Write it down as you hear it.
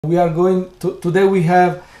We are going to, today we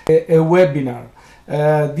have a webinar.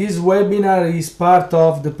 This webinar is part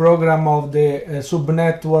of the program of the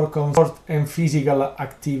SubNetwork on sport and physical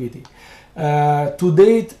activity. To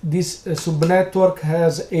date, this SubNetwork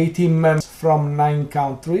has 18 members from 9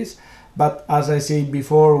 countries, but as I said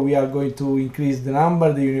before, we are going to increase the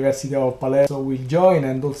number. The University of Palermo will join,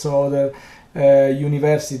 and also other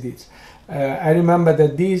universities. I remember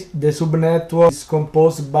that the SubNetwork is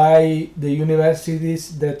composed by the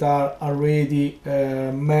universities that are already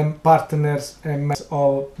partners and members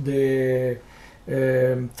of the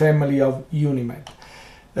family of UNIMED.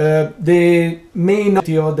 The main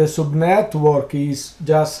objective of the SubNetwork is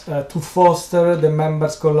just to foster the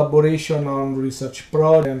members' collaboration on research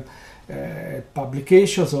projects and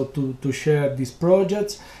publications, or to share these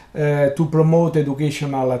projects, to promote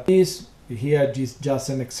educational activities. Here is just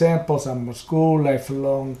an example: summer school,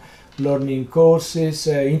 lifelong learning courses,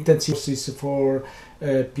 intensive courses for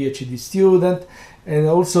PhD students, and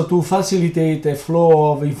also to facilitate a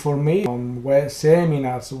flow of information,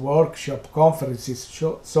 seminars, workshops, conferences.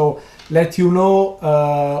 So let you know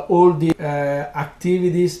all the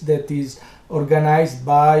activities that is organized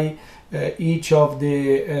by each of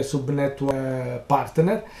the SubNetwork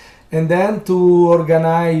partner, and then to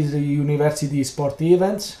organize university sport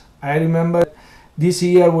events. I remember this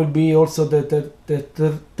year will be also the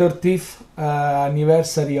 30th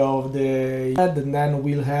anniversary of the UNIMED, and then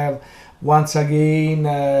we'll have once again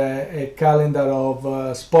a calendar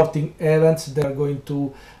of sporting events that are going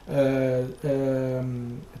to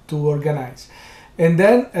organize, and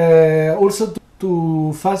then also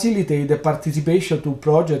to facilitate the participation to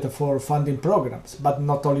projects for funding programs. But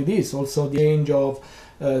not only this, also the range of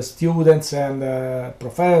students and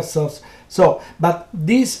professors. So, but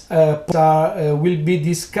these will be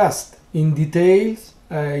discussed in detail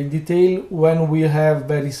when we have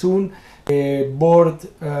very soon a board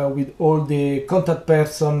with all the contact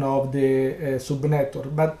person of the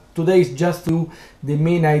SubNetwork. But today is just to the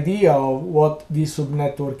main idea of what this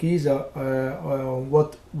SubNetwork is,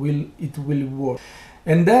 what it will work.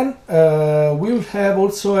 And then we'll have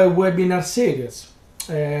also a webinar series.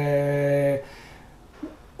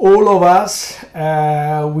 All of us,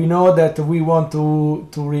 we know that we want to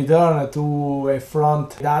return to a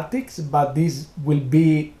front didactics, but this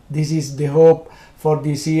is the hope for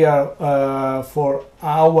this year for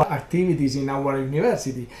our activities in our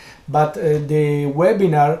university. But the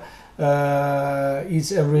webinar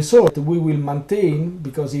is a resource we will maintain,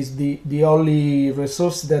 because it's the only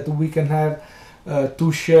resource that we can have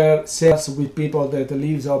to share sales with people that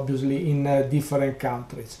live obviously in different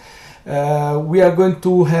countries. We are going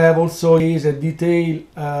to have also a detailed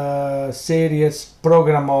series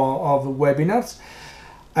program of webinars.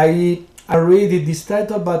 I already this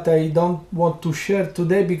title, but I don't want to share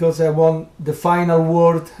today because I want the final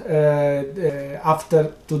word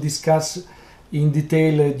after to discuss in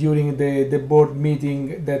detail during the board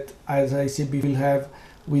meeting that, as I said, we will have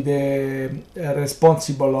with the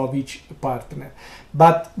responsible of each partner.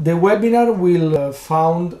 But the webinar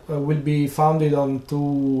will be founded on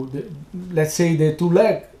let's say the two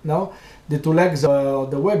legs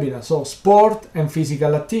of the webinar. So sport and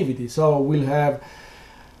physical activity. So we'll have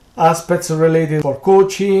aspects related for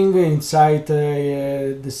coaching, inside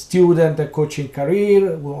the student coaching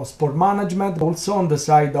career, sport management. Also on the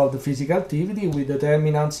side of the physical activity, with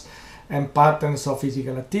determinants and patterns of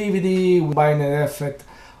physical activity, combined effect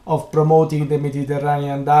of promoting the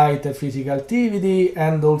Mediterranean diet, physical activity,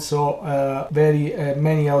 and also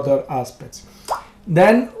many other aspects.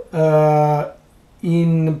 Then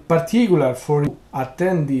in particular for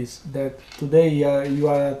attendees that today you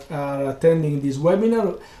are attending this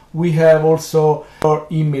webinar, we have also your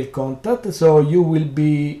email contact, so you will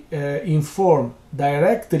be informed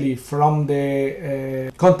directly from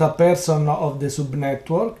the contact person of the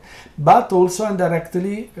SubNetwork, but also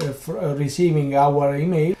indirectly receiving our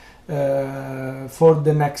email for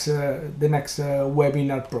the next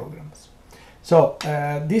webinar programs. So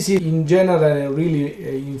this is in general,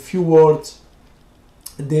 really in few words,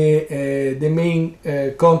 the main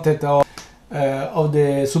content of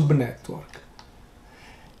the SubNetwork.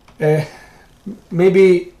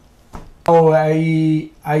 Maybe now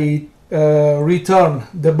I return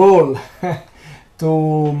the ball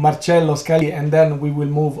to Marcello Scali, and then we will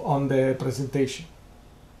move on the presentation.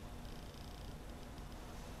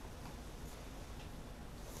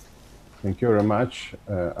 Thank you very much,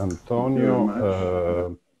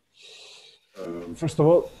 Antonio. First of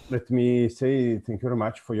all, let me say thank you very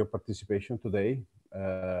much for your participation today.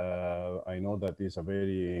 I know that it's a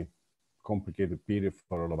very complicated period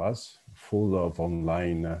for all of us, full of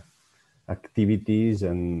online activities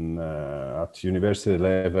and at university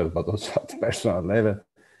level, but also at personal level.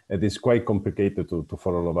 It is quite complicated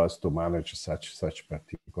for all of us to manage such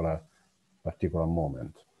particular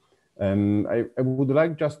moment. And I would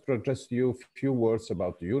like just to address you a few words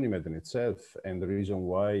about UNIMED in itself and the reason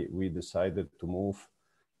why we decided to move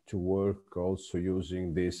to work also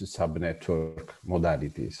using these subnetwork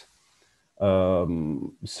modalities.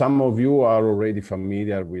 Some of you are already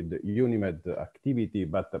familiar with the UNIMED activity,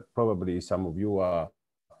 but probably some of you are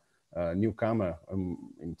newcomer,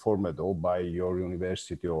 informed or by your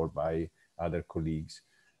university or by other colleagues.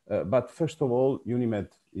 But first of all, UNIMED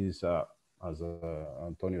is, as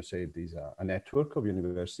Antonio said, is a network of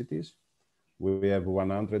universities. We have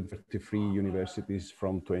 133 universities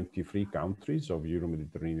from 23 countries of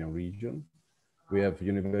Euro-Mediterranean region. We have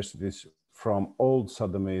universities from all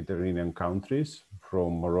Southern Mediterranean countries,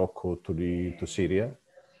 from Morocco to Syria.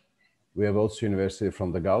 We have also universities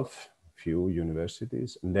from the Gulf, few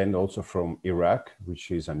universities, and then also from Iraq,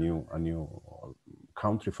 which is a new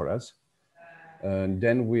country for us. And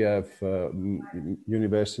then we have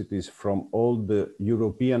universities from all the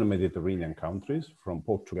European Mediterranean countries, from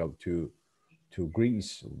Portugal to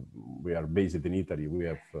Greece. We are based in Italy. We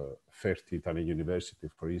have 30 Italian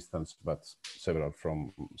universities, for instance, but several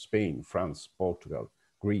from Spain, France, Portugal,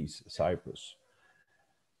 Greece, Cyprus.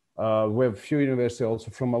 We have a few universities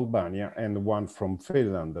also from Albania and one from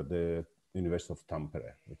Finland, the University of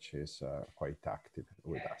Tampere, which is quite active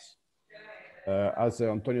with us. As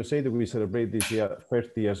Antonio said, we celebrate this year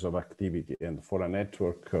 30 years of activity, and for a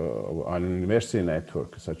network, an university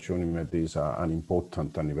network, such UNIMED is an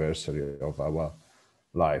important anniversary of our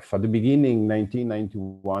life. At the beginning,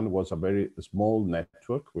 1991 was a very small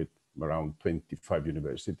network with around 25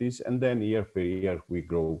 universities, and then year per year we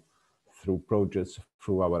grow through projects,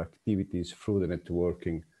 through our activities, through the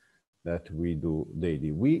networking that we do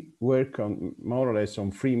daily. We work on more or less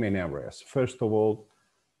on three main areas. First of all,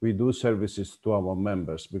 we do services to our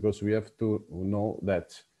members, because we have to know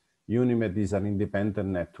that UNIMED is an independent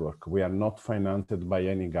network. We are not financed by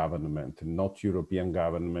any government, not European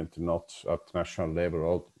government, not at national level,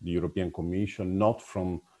 or the European Commission, not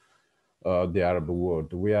from the Arab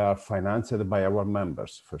world. We are financed by our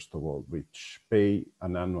members, first of all, which pay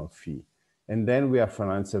an annual fee. And then we are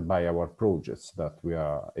financed by our projects that we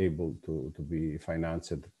are able to be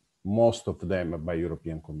financed, most of them by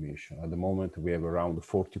European Commission. At the moment, we have around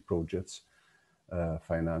 40 projects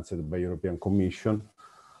financed by European Commission.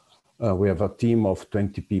 We have a team of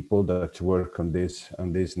 20 people that work on this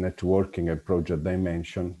networking and project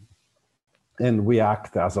dimension. And we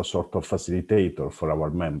act as a sort of facilitator for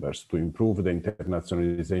our members to improve the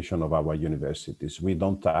internationalization of our universities. We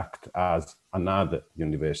don't act as another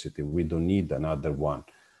university. We don't need another one.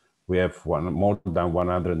 We have more than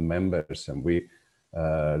 100 members, and we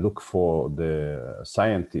look for the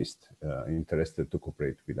scientists interested to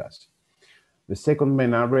cooperate with us. The second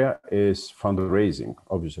main area is fundraising.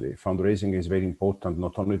 Obviously, fundraising is very important,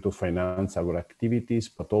 not only to finance our activities,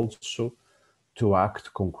 but also to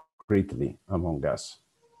act concretely among us.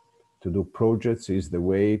 To do projects is the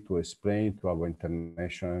way to explain to our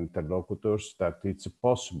international interlocutors that it's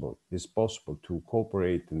possible to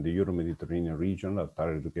cooperate in the Euro-Mediterranean region at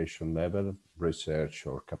higher education level, research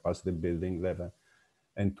or capacity building level,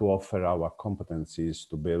 and to offer our competencies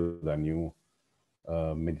to build a new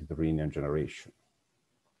Mediterranean generation.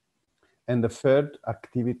 And the third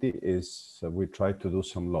activity is we try to do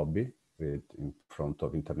some lobby in front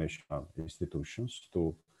of international institutions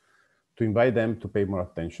to invite them to pay more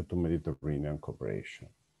attention to Mediterranean cooperation.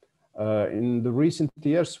 In the recent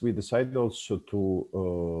years, we decided also to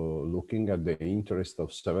looking at the interest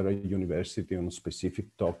of several universities on a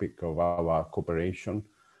specific topic of our cooperation.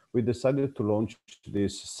 We decided to launch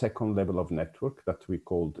this second level of network that we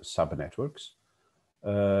called SubNetworks.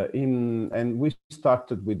 And we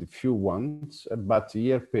started with a few ones, but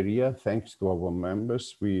year per year, thanks to our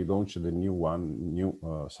members, we launched a new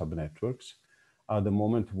SubNetworks. At the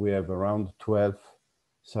moment, we have around 12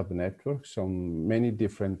 SubNetworks on many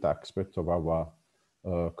different aspects of our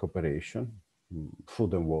cooperation: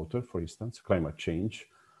 food and water, for instance, climate change,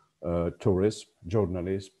 tourism,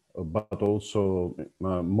 journalism, but also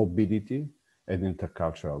mobility and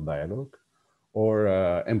intercultural dialogue, or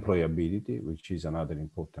employability, which is another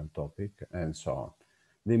important topic, and so on.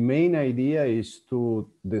 The main idea is to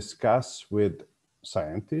discuss with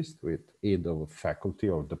scientists, with head of faculty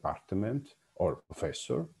or department or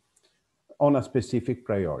professor on a specific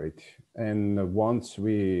priority. And once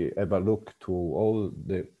we have a look to all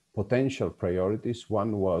the potential priorities,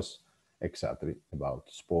 one was exactly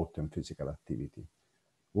about sport and physical activity.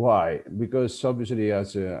 Why? Because obviously,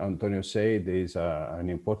 as Antonio said, it is an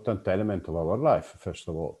important element of our life, first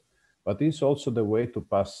of all. But it's also the way to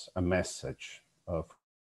pass a message of,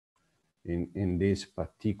 in this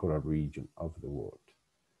particular region of the world.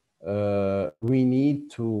 We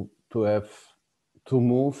need to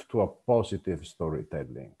move to a positive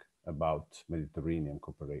storytelling about Mediterranean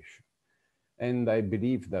cooperation. And I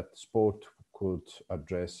believe that sport could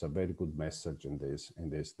address a very good message in this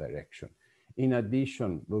direction. In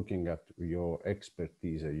addition, looking at your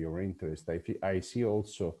expertise, your interest, I see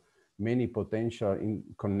also many potential in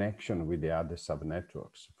connection with the other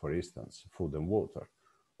subnetworks, for instance, food and water,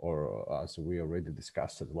 or as we already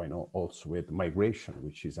discussed, why not also with migration,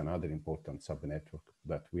 which is another important subnetwork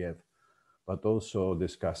that we have, but also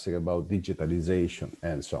discussing about digitalization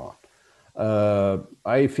and so on.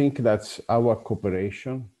 I think that our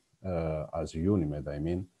cooperation as UNIMED, I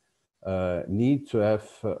mean, need to have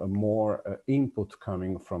more input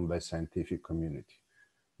coming from the scientific community.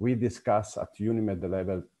 We discuss at UNIMED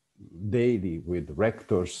level daily with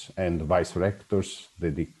rectors and vice rectors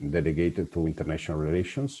delegated to international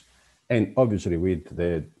relations, and obviously with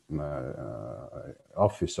the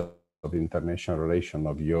Office of International Relations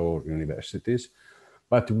of your universities.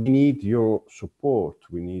 But we need your support,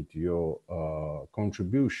 we need your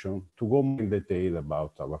contribution to go more in detail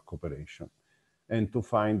about our cooperation and to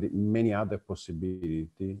find many other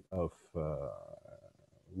possibilities of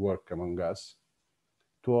work among us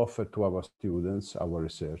to offer to our students, our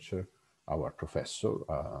researcher, our professor,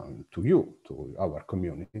 to you, to our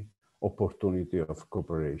community, opportunity of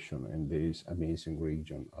cooperation in this amazing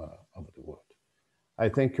region of the world. I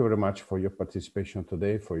thank you very much for your participation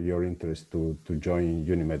today, for your interest to join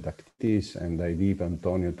UNIMED activities, and I leave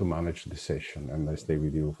Antonio to manage the session, and I stay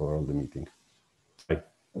with you for all the meeting. Bye.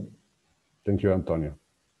 Thank you, Antonio.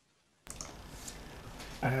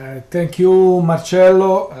 Thank you,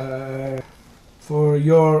 Marcello, for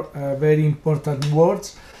your very important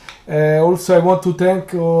words. Also, I want to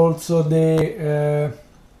thank also the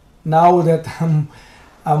now that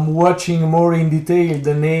I'm watching more in detail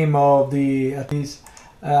the name of the artist.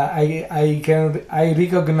 I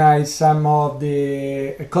recognize some of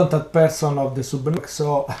the contact person of the SubNetwork,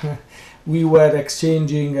 so we were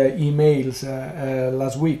exchanging emails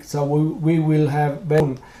last week. So we will have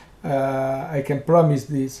soon, I can promise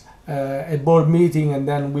this, a board meeting, and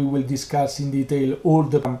then we will discuss in detail all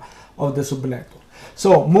the of the SubNetwork.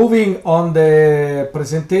 So moving on the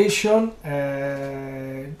presentation,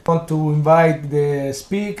 I want to invite the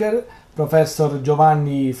speaker, Professor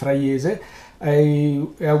Giovanni Fraiese. I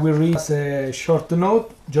will read a short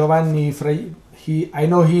note. Giovanni Fraiese, I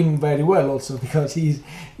know him very well also because he's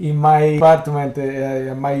in my department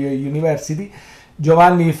at my university.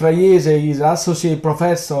 Giovanni Fraiese is Associate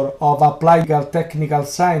Professor of Applied Technical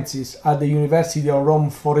Sciences at the University of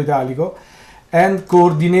Rome For Italico and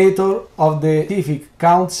coordinator of the Scientific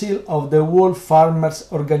Council of the World Farmers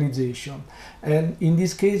Organization. And in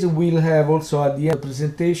this case, we'll have also at the end of the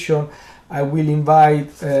presentation, I will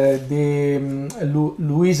invite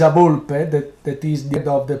Luisa Volpe, that is the head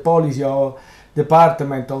of the policy or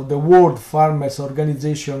department of the World Farmers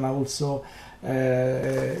Organization, also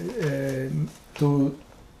to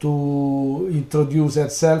introduce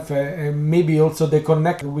herself and maybe also the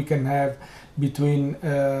connection we can have between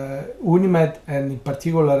UNIMED and in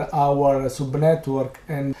particular our SubNetwork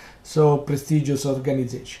and so prestigious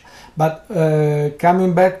organization. But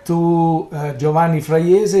coming back to Giovanni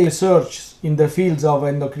Fraiese, research in the fields of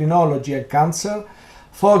endocrinology and cancer,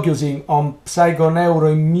 focusing on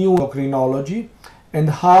psychoneuroimmunocrinology and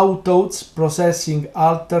how thoughts processing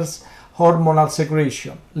alters hormonal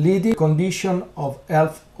secretion, leading to condition of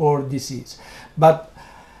health or disease. But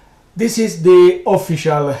this is the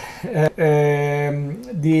official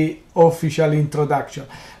introduction.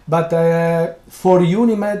 But for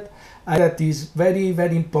UNIMED, that is very,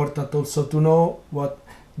 very important also to know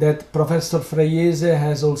that Professor Fraiese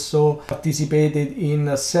has also participated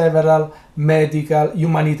in several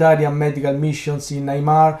humanitarian medical missions in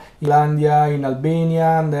Myanmar, in India, in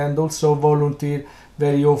Albania, and also volunteer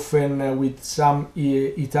very often with some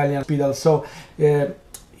Italian hospitals. So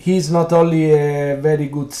he's not only a very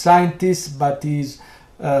good scientist, but he's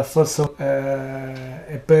first of all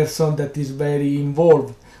a person that is very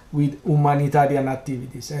involved with humanitarian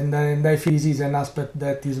activities, and I feel this is an aspect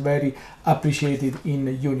that is very appreciated in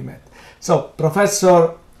UNIMED. So,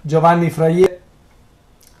 Professor Giovanni Fraiese,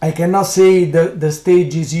 I cannot say the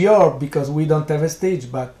stage is yours because we don't have a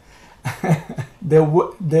stage, but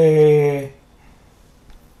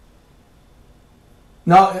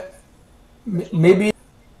no, maybe.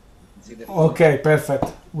 Okay, perfect.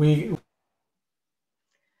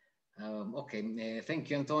 Okay, thank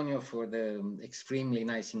you, Antonio, for the extremely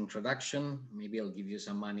nice introduction. Maybe I'll give you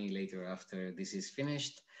some money later after this is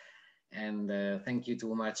finished. And thank you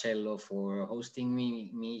to Marcello for hosting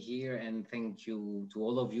me here. And thank you to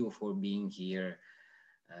all of you for being here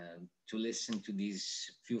to listen to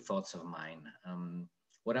these few thoughts of mine.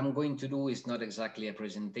 What I'm going to do is not exactly a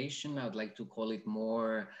presentation. I would like to call it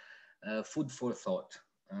more food for thought.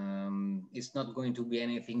 It's not going to be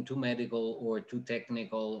anything too medical or too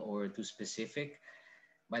technical or too specific,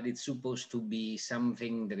 but it's supposed to be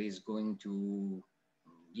something that is going to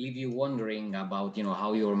leave you wondering about,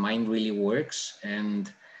 how your mind really works,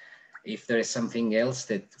 and if there is something else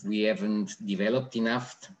that we haven't developed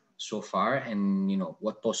enough so far, and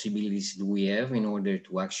what possibilities do we have in order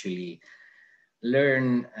to actually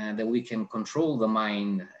learn that we can control the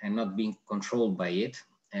mind and not being controlled by it.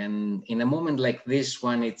 And in a moment like this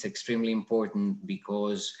one, it's extremely important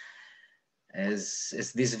because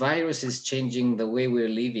as this virus is changing the way we're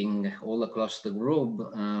living all across the globe,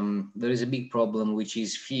 there is a big problem, which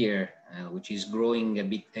is fear, which is growing a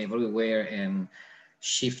bit everywhere and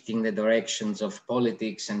shifting the directions of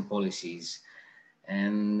politics and policies.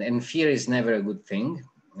 And fear is never a good thing.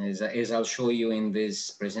 As I'll show you in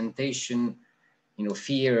this presentation,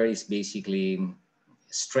 fear is basically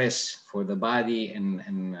stress for the body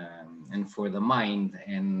and for the mind.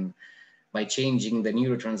 And by changing the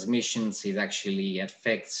neurotransmissions, it actually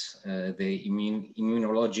affects the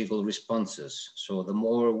immunological responses. So the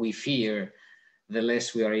more we fear, the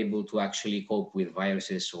less we are able to actually cope with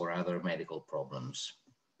viruses or other medical problems.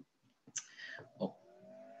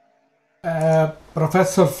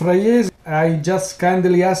 Professor Freyes, I just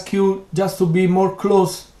kindly ask you just to be more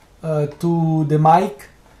close to the mic,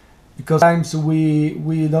 because sometimes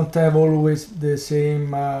we don't have always the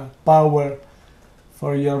same power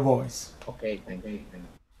for your voice. Okay, thank you.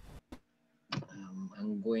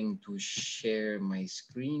 I'm going to share my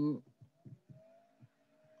screen.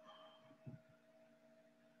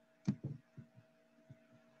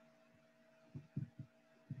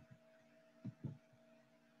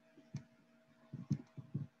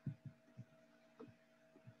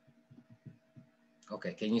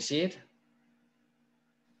 Okay, can you see it?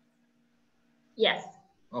 Yes.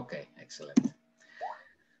 Okay, excellent.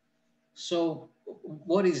 So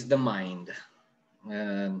what is the mind?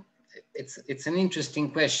 It's an interesting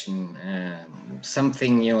question,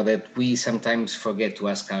 something that we sometimes forget to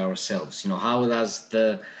ask ourselves. How does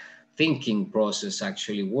the thinking process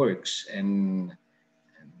actually works, and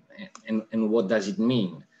what does it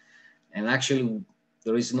mean? And actually,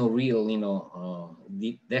 there is no real,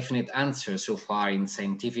 definite answer so far in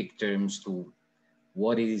scientific terms to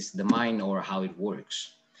what is the mind or how it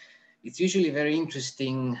works. It's usually very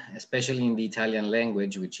interesting, especially in the Italian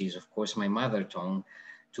language, which is, of course, my mother tongue,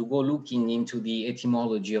 to go looking into the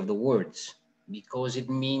etymology of the words, because it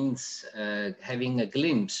means having a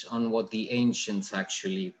glimpse on what the ancients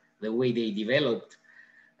actually, the way they developed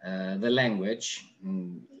the language.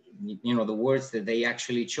 The words that they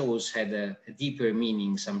actually chose had a deeper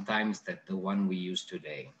meaning sometimes than the one we use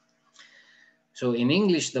today. So in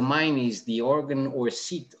English, the mind is the organ or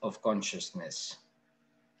seat of consciousness.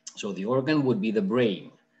 So the organ would be the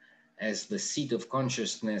brain. As the seat of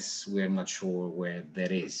consciousness, we're not sure where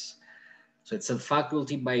that is. So it's a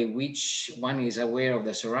faculty by which one is aware of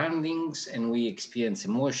the surroundings, and we experience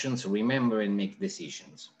emotions, remember, and make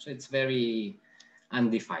decisions. So it's very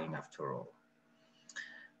undefined after all.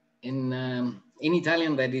 In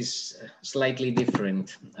Italian, that is slightly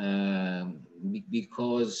different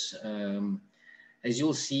because, as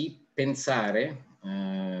you'll see, pensare,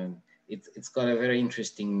 it's got a very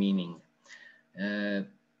interesting meaning. In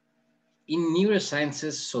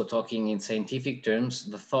neurosciences, so talking in scientific terms,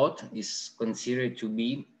 the thought is considered to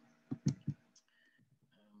be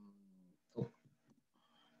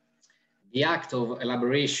the act of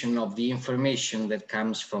elaboration of the information that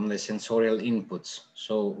comes from the sensorial inputs.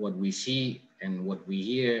 So what we see and what we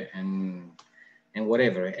hear and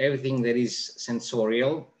whatever, everything that is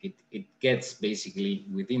sensorial, it gets basically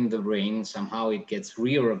within the brain, somehow it gets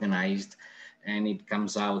reorganized and it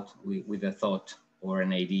comes out with a thought or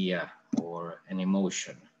an idea or an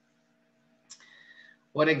emotion.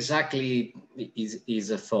 What exactly is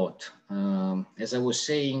a thought? As I was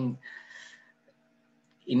saying,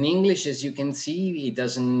 in English, as you can see, it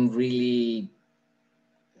doesn't really,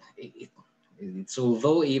 it's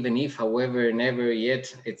although, even if, however, never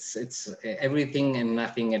yet, it's everything and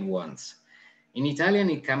nothing at once. In Italian,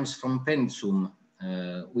 it comes from pensum,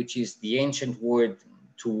 which is the ancient word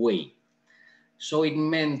to weigh. So it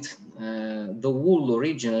meant the wool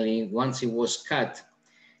originally, once it was cut,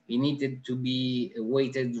 it needed to be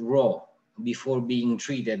weighted raw before being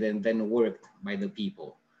treated and then worked by the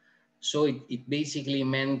people. So it basically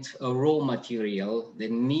meant a raw material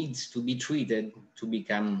that needs to be treated to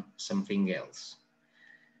become something else.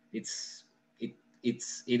 It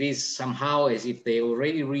is somehow as if they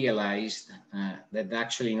already realized that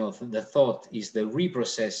actually, the thought is the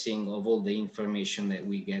reprocessing of all the information that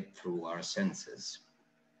we get through our senses.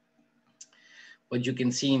 What you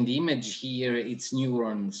can see in the image here, it's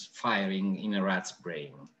neurons firing in a rat's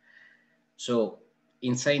brain. So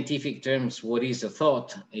in scientific terms, what is a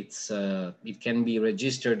thought? It can be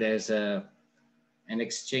registered as an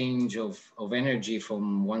exchange of energy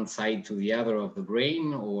from one side to the other of the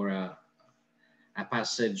brain, or a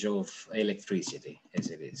passage of electricity, as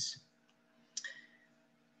it is.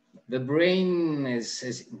 The brain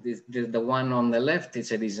is the one on the left.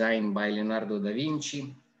 It's a design by Leonardo da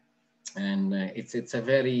Vinci, and it's a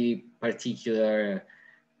very particular,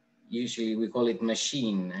 usually we call it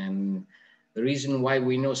machine. And the reason why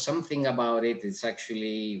we know something about it is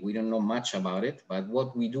actually, we don't know much about it, but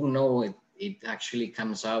what we do know, it actually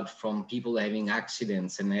comes out from people having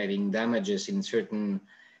accidents and having damages in certain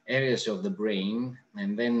areas of the brain,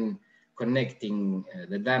 and then connecting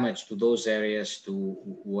the damage to those areas to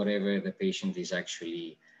whatever the patient is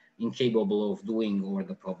actually incapable of doing, or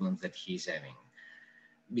the problems that he's having.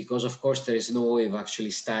 Because of course there is no way of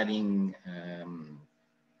actually studying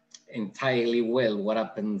entirely well what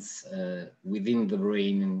happens within the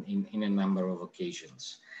brain in a number of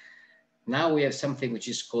occasions. Now we have something which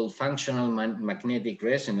is called functional magnetic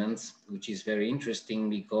resonance, which is very interesting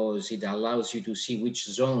because it allows you to see which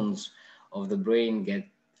zones of the brain get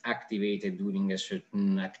activated during a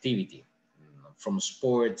certain activity, from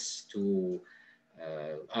sports to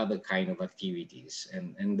other kind of activities.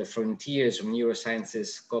 And the frontiers of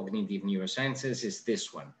neurosciences, cognitive neurosciences, is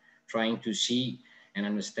this one, trying to see and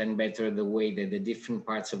understand better the way that the different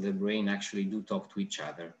parts of the brain actually do talk to each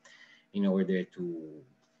other in order to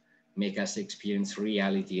make us experience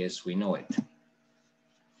reality as we know it.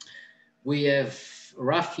 We have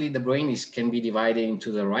roughly, the brain can be divided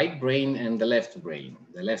into the right brain and the left brain.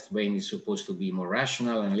 The left brain is supposed to be more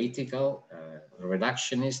rational, analytical,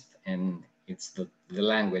 reductionist, and it's the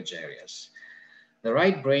language areas. The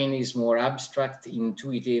right brain is more abstract,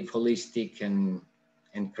 intuitive, holistic, and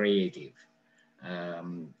creative.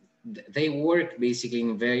 They work basically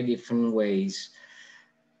in very different ways.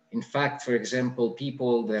 In fact, for example,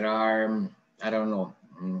 people that are, I don't know,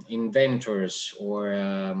 inventors or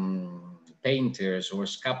painters or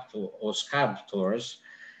sculptors,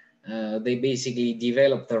 they basically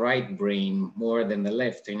develop the right brain more than the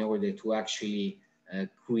left in order to actually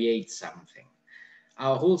create something.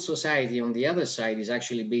 Our whole society on the other side is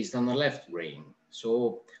actually based on the left brain.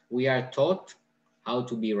 So we are taught how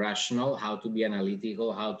to be rational, how to be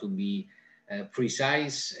analytical, how to be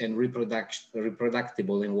precise and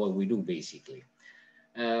reproducible in what we do, basically.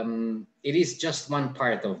 It is just one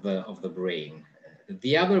part of the brain.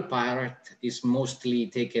 The other part is mostly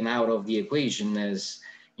taken out of the equation, as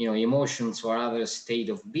emotions or other state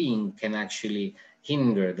of being can actually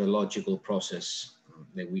hinder the logical process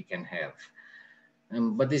that we can have.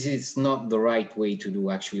 But this is not the right way to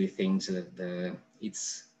do actually things.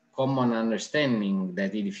 It's common understanding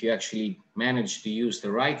that if you actually manage to use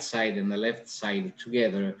the right side and the left side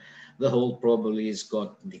together, the whole probably has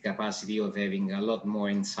got the capacity of having a lot more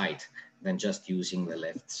insight than just using the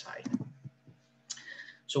left side.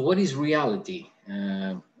 So what is reality?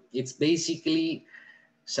 It's basically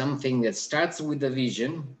something that starts with the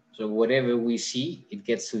vision. So whatever we see, it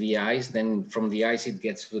gets to the eyes, then from the eyes it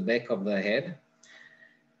gets to the back of the head,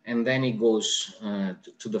 and then it goes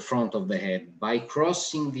to the front of the head by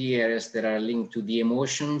crossing the areas that are linked to the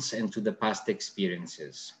emotions and to the past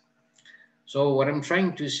experiences. So what I'm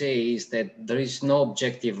trying to say is that there is no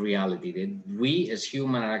objective reality that we as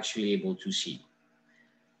humans are actually able to see.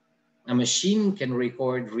 A machine can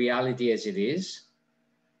record reality as it is.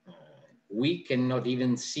 We cannot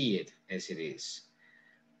even see it as it is,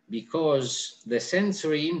 because the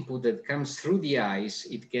sensory input that comes through the eyes,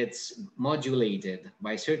 it gets modulated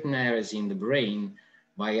by certain areas in the brain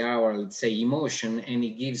by our, let's say, emotion, and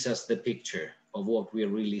it gives us the picture of what we're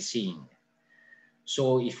really seeing.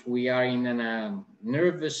 So if we are in a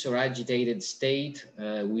nervous or agitated state,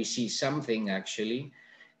 we see something actually.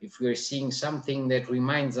 If we're seeing something that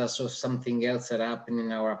reminds us of something else that happened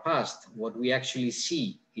in our past, what we actually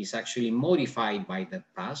see is actually modified by the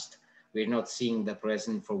past. We're not seeing the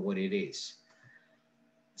present for what it is.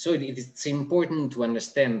 So it's important to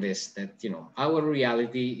understand this, that our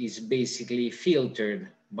reality is basically filtered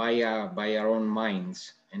by our own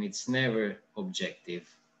minds, and it's never objective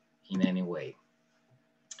in any way.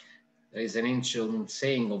 There is an ancient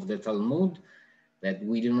saying of the Talmud that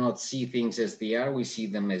we do not see things as they are, we see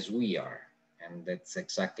them as we are. And that's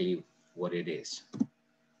exactly what it is.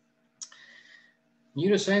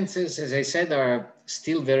 Neurosciences, as I said, are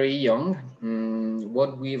still very young.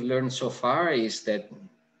 What we've learned so far is that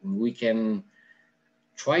we can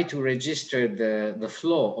try to register the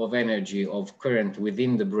flow of energy, of current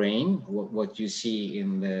within the brain. What you see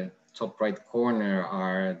in the top right corner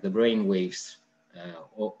are the brain waves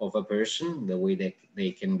of a person, the way that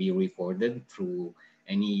they can be recorded through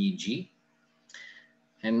an EEG.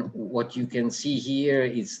 And what you can see here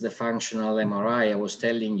is the functional MRI I was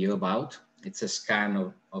telling you about. It's a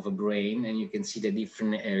scan of a brain, and you can see the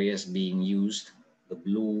different areas being used, the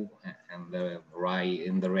blue and the right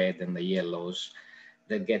and the red and the yellows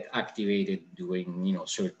that get activated during, you know,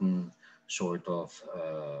 certain sort of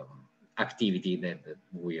activity that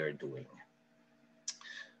we are doing.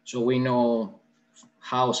 So we know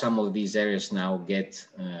how some of these areas now get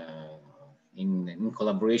in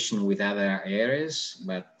collaboration with other areas,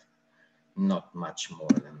 but not much more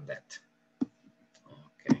than that.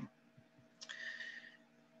 Okay.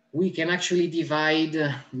 We can actually divide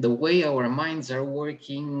the way our minds are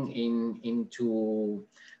working into,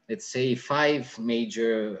 let's say, 5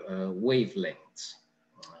 major wavelengths.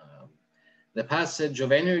 The passage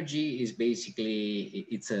of energy is basically,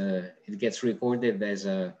 it gets recorded as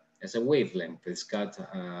a wavelength. It's got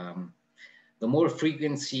the more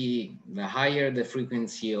frequency, the higher the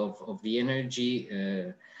frequency of the energy,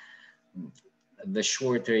 the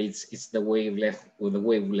shorter it's the wavelength, or the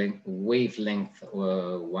wavelength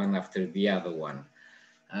one after the other one.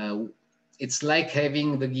 It's like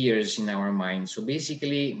having the gears in our mind. So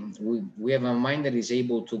basically, we have a mind that is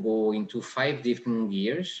able to go into 5 different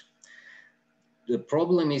gears. The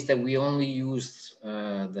problem is that we only used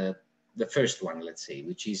the first one, let's say,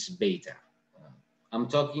 which is beta. I'm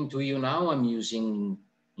talking to you now, I'm using,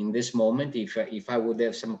 in this moment, if I would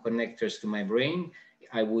have some connectors to my brain,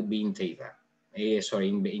 I would be in theta,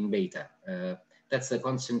 in beta. That's the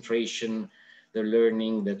concentration, the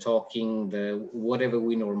learning, the talking, the whatever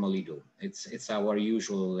we normally do. It's our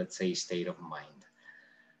usual, let's say, state of mind.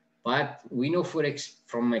 But we know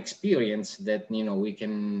from experience that, you know, we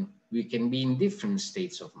can be in different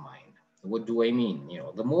states of mind. What do I mean? You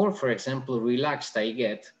know, the more, for example, relaxed I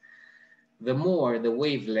get, the more the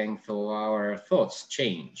wavelength of our thoughts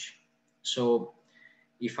change. So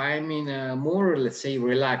if I'm in a more, let's say,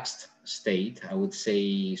 relaxed state, I would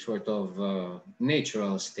say sort of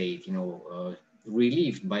natural state, you know,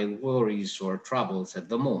 relieved by worries or troubles at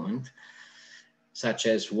the moment, such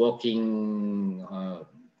as walking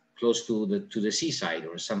close to the seaside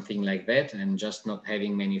or something like that, and just not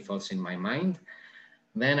having many thoughts in my mind,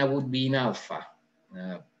 then I would be in alpha.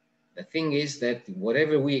 The thing is that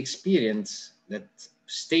whatever we experience, that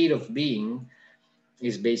state of being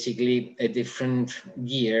is basically a different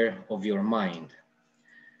gear of your mind.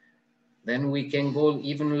 Then we can go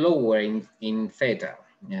even lower in theta.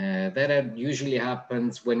 That usually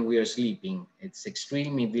happens when we are sleeping. It's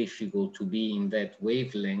extremely difficult to be in that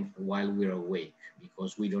wavelength while we're awake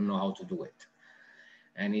because we don't know how to do it.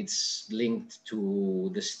 And it's linked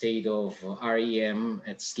to the state of REM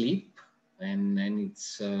at sleep. And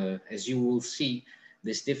it's, as you will see,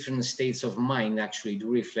 these different states of mind actually do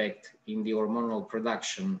reflect in the hormonal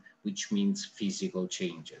production, which means physical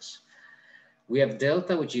changes. We have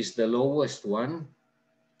delta, which is the lowest one,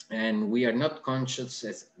 and we are not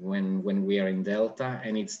conscious when we are in delta,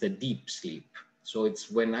 and it's the deep sleep. So it's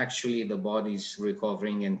when actually the body is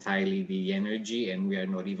recovering entirely the energy, and we are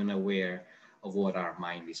not even aware of what our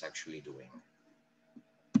mind is actually doing.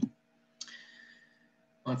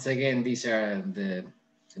 Once again, these are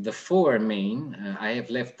the 4 main. I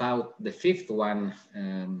have left out the 5th one,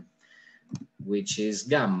 which is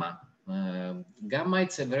gamma. Gamma,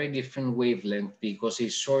 it's a very different wavelength because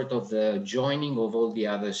it's sort of the joining of all the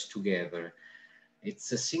others together.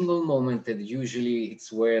 It's a single moment that usually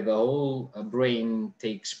it's where the whole brain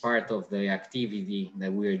takes part of the activity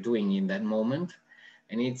that we're doing in that moment.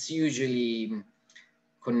 And it's usually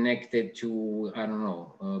connected to, I don't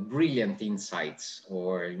know, brilliant insights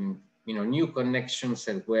or, you know, new connections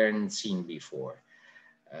that weren't seen before.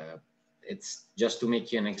 It's just to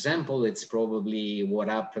make you an example, it's probably what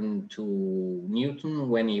happened to Newton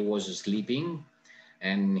when he was sleeping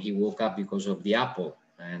and he woke up because of the apple.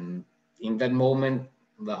 And in that moment,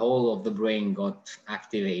 the whole of the brain got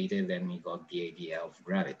activated and he got the idea of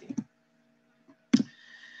gravity.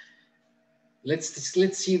 Let's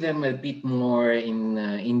see them a bit more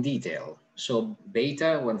in detail. So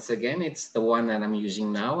beta, once again, it's the one that I'm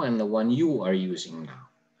using now and the one you are using now.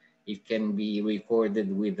 It can be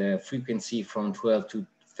recorded with a frequency from 12 to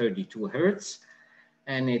 32 hertz,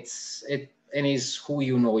 and it's who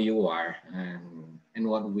you know you are, and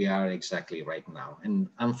what we are exactly right now. And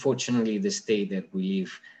unfortunately, the state that we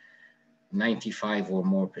live 95% or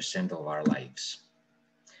more of our lives.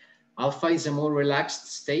 Alpha is a more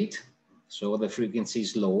relaxed state, so the frequency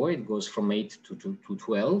is lower. It goes from 8 to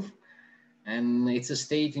 12, and it's a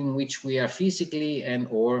state in which we are physically and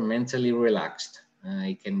or mentally relaxed.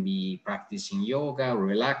 It can be practicing yoga,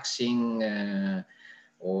 relaxing,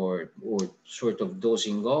 or sort of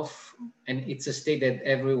dozing off, and it's a state that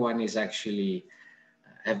everyone is actually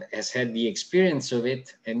has had the experience of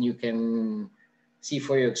it, and you can see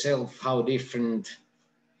for yourself how different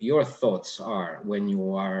your thoughts are when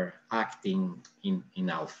you are acting in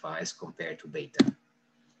alpha as compared to beta.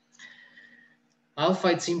 Alpha,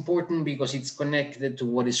 it's important because it's connected to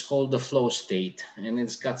what is called the flow state, and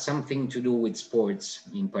it's got something to do with sports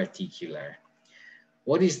in particular.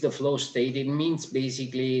 What is the flow state? It means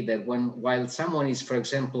basically that while someone is, for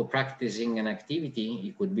example, practicing an activity,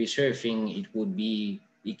 it could be surfing,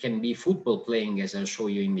 it can be football playing, as I'll show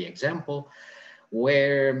you in the example,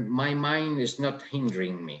 where my mind is not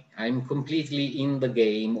hindering me. I'm completely in the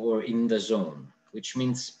game or in the zone, which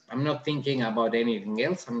means I'm not thinking about anything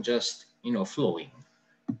else. I'm just, flowing.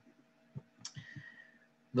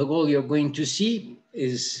 The goal you're going to see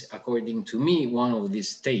is, according to me, one of these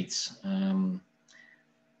states.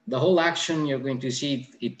 The whole action you're going to see,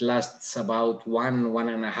 it lasts about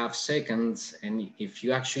 1.5 seconds. And if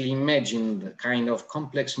you actually imagine the kind of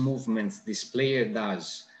complex movements this player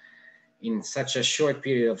does in such a short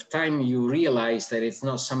period of time, you realize that it's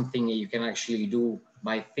not something you can actually do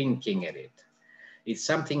by thinking at it. It's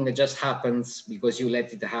something that just happens because you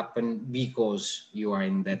let it happen because you are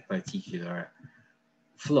in that particular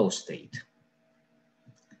flow state.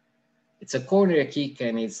 It's a corner kick,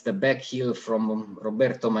 and it's the back heel from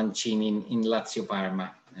Roberto Mancini in Lazio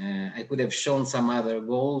Parma. I could have shown some other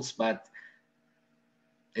goals, but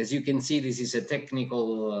as you can see, this is a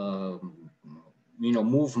technical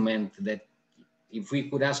movement that if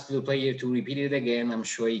we could ask the player to repeat it again, I'm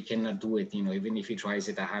sure he cannot do it, even if he tries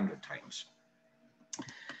it 100 times.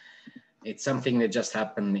 It's something that just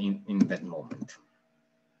happened in that moment.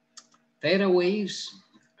 Theta waves,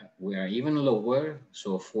 we are even lower,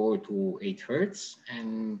 so 4 to 8 hertz,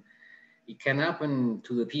 and it can happen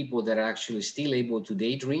to the people that are actually still able to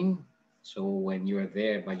daydream. So when you're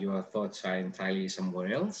there, but your thoughts are entirely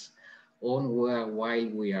somewhere else, or while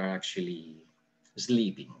we are actually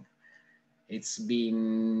sleeping. It's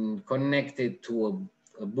been connected to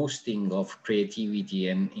a boosting of creativity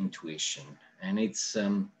and intuition. And it's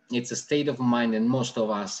a state of mind that most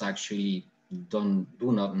of us actually do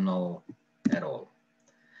not know at all.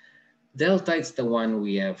 Delta is the one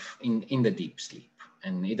we have in the deep sleep,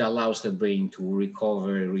 and it allows the brain to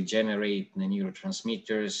recover, regenerate the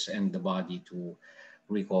neurotransmitters, and the body to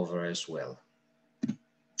recover as well.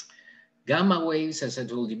 Gamma waves, as I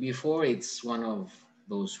told you before, it's one of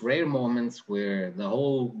those rare moments where the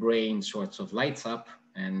whole brain sort of lights up,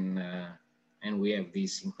 and we have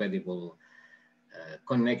these incredible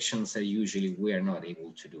connections that usually we are not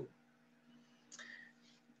able to do.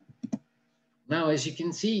 Now, as you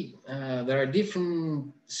can see, there are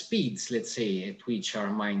different speeds, let's say, at which our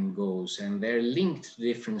mind goes, and they're linked to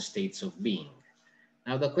different states of being.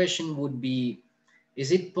 Now, the question would be,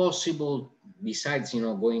 is it possible, besides,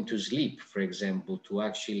 going to sleep, for example, to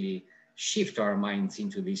actually shift our minds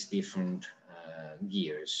into these different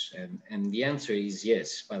gears? And the answer is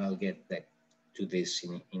yes, but I'll get back to this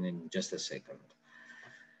in just a second.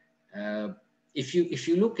 If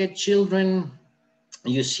you look at children,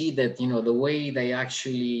 you see that, the way they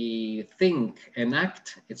actually think and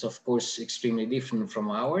act, it's of course extremely different from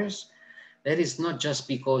ours. That is not just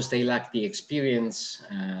because they lack the experience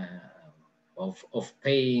of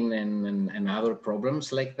pain and other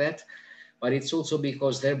problems like that, but it's also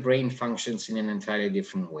because their brain functions in an entirely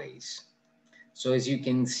different ways. So as you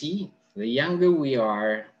can see, the younger we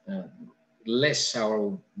are, less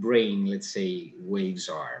our brain, let's say, waves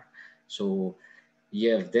are. So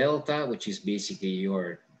you have delta, which is basically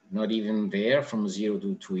you're not even there from 0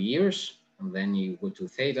 to 2 years. And then you go to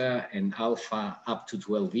theta, and alpha up to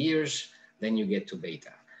 12 years. Then you get to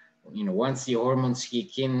beta. Once the hormones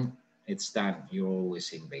kick in, it's done. You're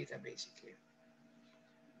always in beta, basically.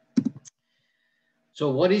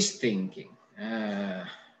 So what is thinking?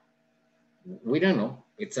 We don't know.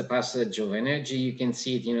 It's a passage of energy. You can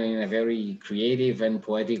see it, in a very creative and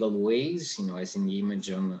poetical ways, as in the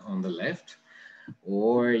image on the left.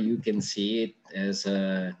 Or you can see it as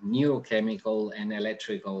a neurochemical and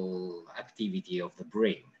electrical activity of the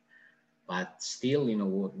brain. But still,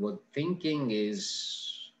 what thinking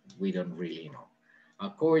is, we don't really know.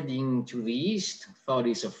 According to the East, thought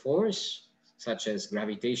is a force, such as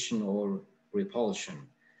gravitation or repulsion.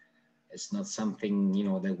 It's not something, you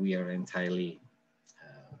know, that we are entirely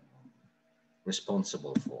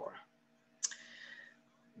responsible for.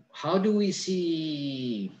 How do we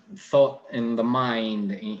see thought and the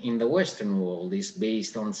mind in the Western world is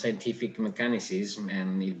based on scientific mechanism,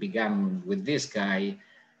 and it began with this guy,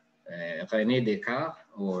 René Descartes,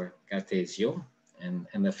 or Cartesio, and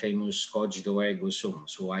the famous cogito ergo sum.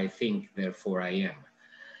 So I think, therefore I am.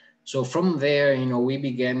 So from there, you know, we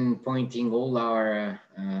began pointing all our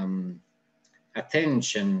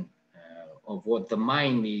attention of what the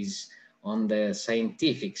mind is on the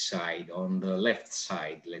scientific side, on the left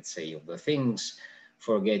side, let's say, of the things,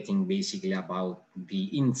 forgetting basically about the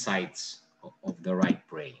insights of the right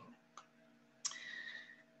brain.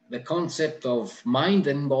 The concept of mind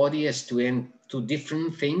and body as two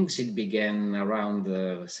different things, it began around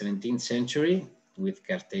the 17th century with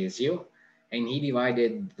Cartesio, and he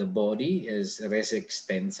divided the body as res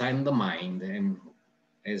extensa and the mind and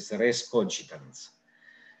as res cogitans.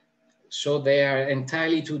 So they are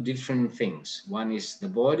entirely two different things. One is the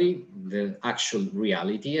body, the actual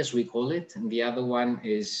reality as we call it, and the other one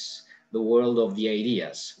is the world of the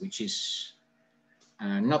ideas, which is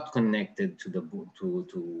not connected to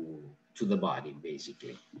the body,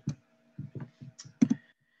 basically.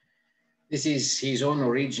 This is his own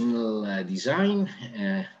original design.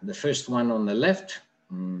 The first one on the left,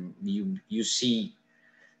 you see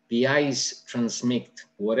the eyes transmit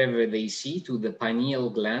whatever they see to the pineal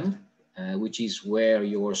gland, which is where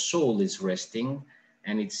your soul is resting,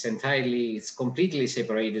 and it's completely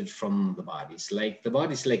separated from the body. The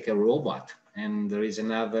body is like a robot, and there is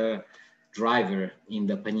another driver in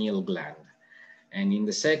the pineal gland. And in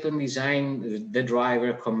the second design, the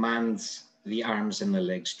driver commands the arms and the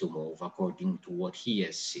legs to move according to what he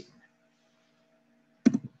has seen.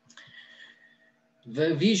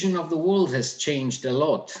 The vision of the world has changed a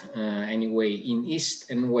lot, anyway, in East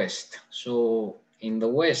and West. So in the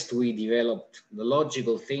West, we developed the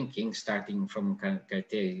logical thinking starting from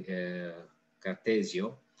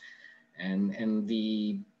Cartesio, and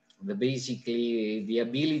basically the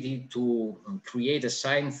ability to create a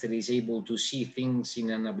science that is able to see things in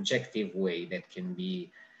an objective way that can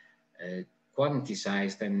be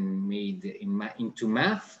quantized and made into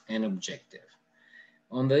math and objective.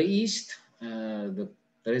 On the East,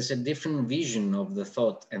 there is a different vision of the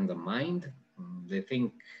thought and the mind. They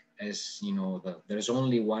think, as you know, there's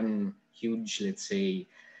only one huge, let's say,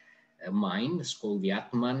 mind. It's called the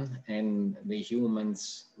Atman, and the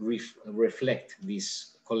humans reflect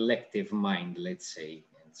this collective mind, let's say.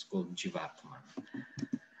 It's called Jivatman.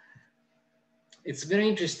 It's very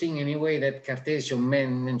interesting anyway that Cartesio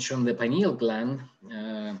mentioned the pineal gland.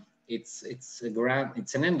 It's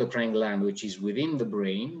an endocrine gland which is within the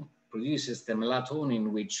brain, produces the melatonin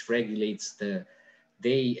which regulates the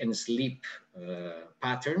day and sleep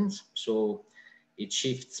patterns. So it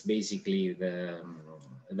shifts basically the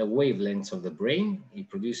wavelengths of the brain. It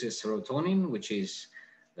produces serotonin, which is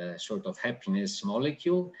the sort of happiness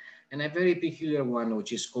molecule, and a very peculiar one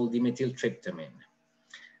which is called dimethyltryptamine.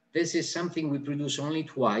 This is something we produce only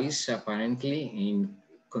twice, apparently, in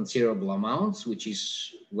considerable amounts, which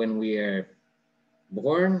is when we are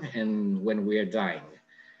born and when we are dying.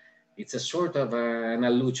 It's a sort of an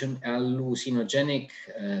hallucinogenic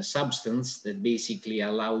substance that basically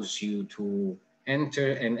allows you to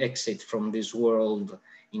enter and exit from this world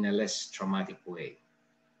in a less traumatic way.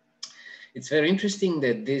 It's very interesting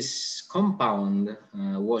that this compound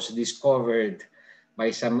was discovered by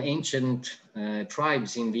some ancient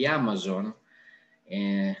tribes in the Amazon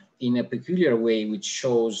in a peculiar way, which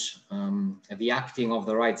shows the acting of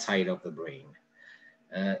the right side of the brain.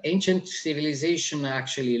 Ancient civilization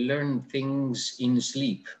actually learned things in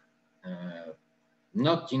sleep,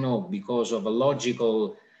 not, because of a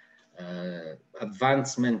logical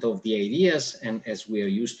advancement of the ideas, and as we are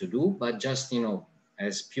used to do, but just,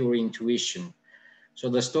 as pure intuition. So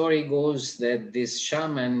the story goes that this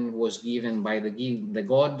shaman was given by the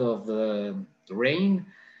god of the rain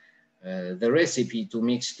the recipe to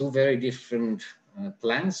mix two very different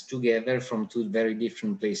plants together from two very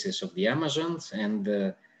different places of the Amazons,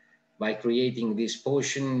 and by creating this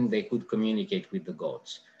potion, they could communicate with the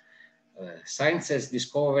gods. Science has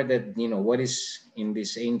discovered that what is in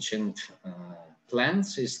these ancient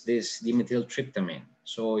plants is this dimethyltryptamine.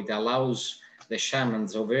 So it allows the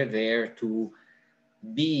shamans over there to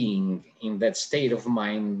being in that state of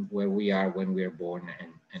mind where we are when we are born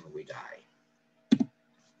and we die.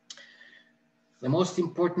 The most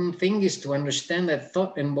important thing is to understand that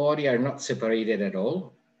thought and body are not separated at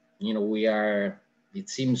all. We are, it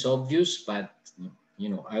seems obvious, but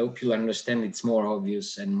I hope you understand it's more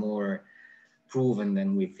obvious and more proven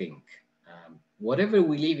than we think. Whatever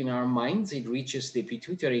we leave in our minds, it reaches the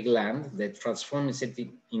pituitary gland that transforms it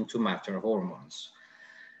into matter, hormones.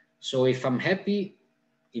 So if I'm happy,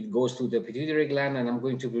 it goes to the pituitary gland and I'm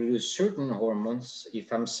going to produce certain hormones.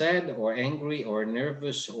 If I'm sad or angry or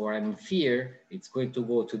nervous or I'm in fear, it's going to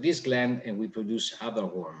go to this gland and we produce other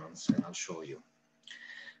hormones, and I'll show you.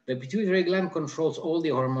 The pituitary gland controls all the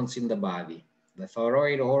hormones in the body, the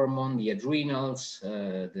thyroid hormone, the adrenals,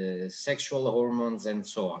 the sexual hormones, and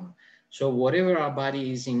so on. So whatever our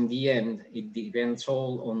body is in the end, it depends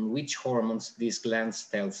all on which hormones these glands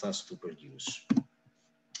tells us to produce.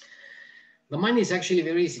 The mind is actually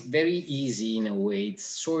very easy in a way. It's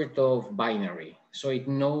sort of binary. So it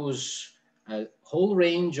knows a whole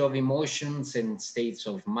range of emotions and states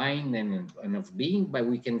of mind and of being, but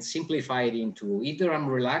we can simplify it into either I'm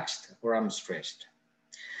relaxed or I'm stressed.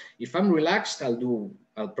 If I'm relaxed,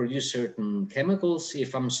 I'll produce certain chemicals.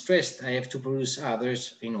 If I'm stressed, I have to produce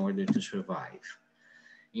others in order to survive.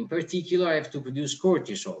 In particular, I have to produce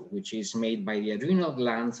cortisol, which is made by the adrenal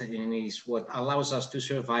glands and is what allows us to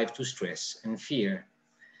survive to stress and fear.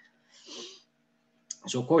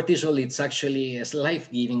 So cortisol, it's actually a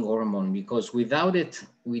life-giving hormone because without it,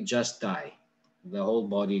 we just die. The whole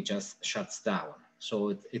body just shuts down.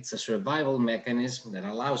 So it's a survival mechanism that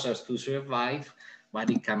allows us to survive, but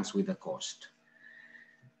it comes with a cost.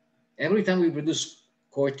 Every time we produce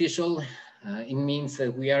cortisol, it means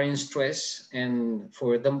that we are in stress, and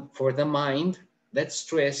for the mind, that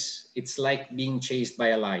stress, it's like being chased by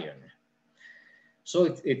a lion.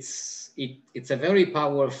 So it's a very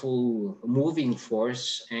powerful moving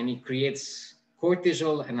force, and it creates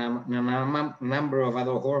cortisol and a number of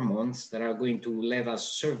other hormones that are going to let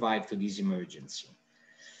us survive to this emergency.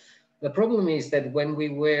 The problem is that when we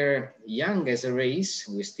were young as a race,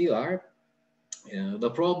 we still are, the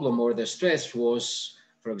problem or the stress was,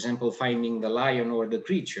 for example, finding the lion or the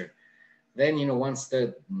creature. Then, once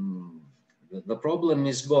the problem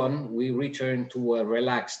is gone, we return to a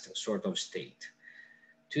relaxed sort of state.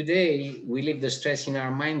 Today, we live the stress in our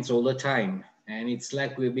minds all the time, and it's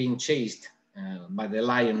like we're being chased by the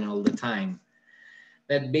lion all the time.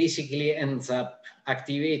 That basically ends up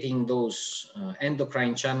activating those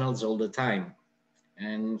endocrine channels all the time.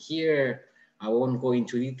 And here, I won't go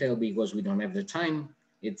into detail because we don't have the time.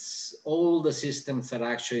 It's all the systems that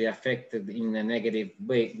are actually affected in a negative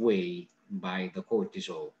way by the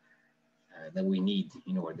cortisol that we need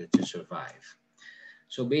in order to survive.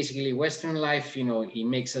 So basically, Western life, it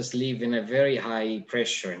makes us live in a very high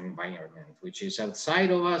pressure environment, which is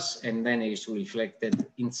outside of us and then is reflected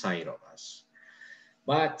inside of us.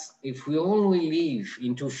 But if we only live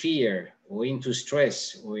into fear or into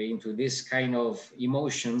stress or into this kind of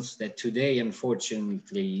emotions that today,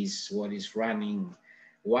 unfortunately, is what is running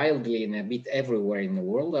wildly and a bit everywhere in the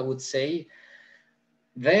world, I would say,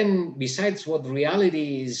 then besides what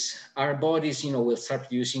reality is, our bodies, will start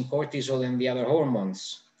producing cortisol and the other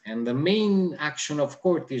hormones. And the main action of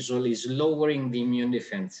cortisol is lowering the immune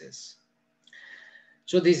defenses.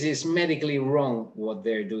 So this is medically wrong, what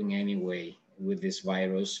they're doing anyway with this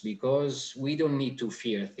virus, because we don't need to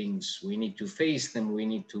fear things. We need to face them. We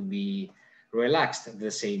need to be relaxed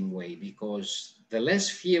the same way, because the less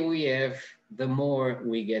fear we have, the more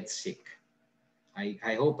we get sick.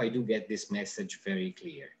 I hope I do get this message very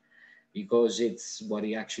clear, because it's what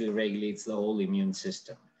it actually regulates the whole immune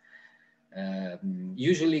system.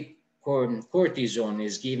 Usually cortisone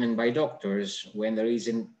is given by doctors when there is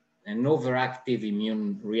an overactive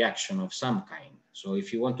immune reaction of some kind. So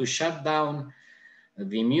if you want to shut down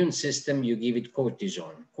the immune system, you give it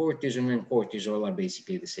cortisone. Cortisone and cortisol are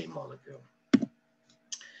basically the same molecule.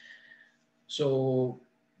 So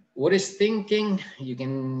what is thinking? You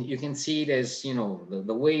can see it as,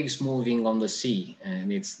 the waves moving on the sea,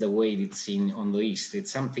 and it's the way it's seen on the east.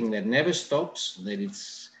 It's something that never stops, that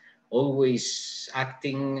it's always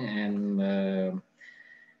acting, and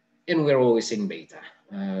we're always in beta.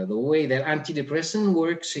 The way that antidepressant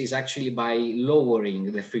works is actually by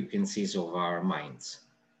lowering the frequencies of our minds.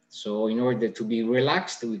 So in order to be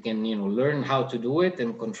relaxed, we can, learn how to do it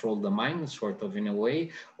and control the mind sort of in a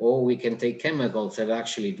way, or we can take chemicals that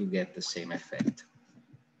actually do get the same effect.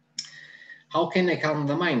 How can I calm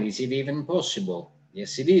the mind? Is it even possible?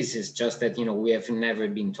 Yes, it is. It's just that, we have never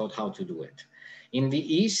been taught how to do it. In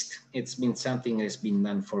the East, it's been something that's been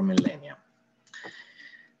done for millennia.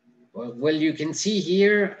 Well, you can see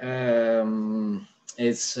here,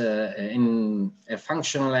 it's in a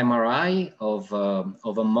functional MRI of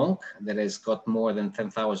a monk that has got more than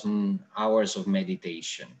 10,000 hours of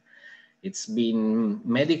meditation. It's been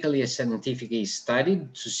medically and scientifically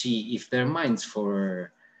studied to see if their minds,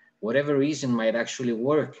 for whatever reason, might actually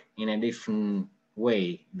work in a different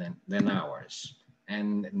way than ours.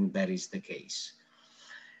 And that is the case.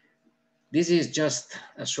 This is just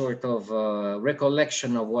a sort of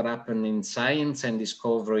recollection of what happened in science and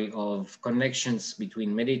discovery of connections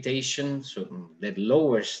between meditation, so that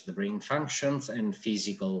lowers the brain functions, and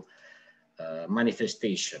physical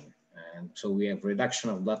manifestation. And so we have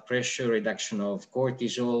reduction of blood pressure, reduction of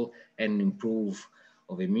cortisol, and improve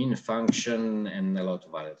of immune function, and a lot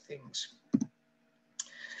of other things.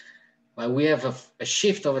 But we have a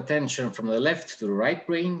shift of attention from the left to the right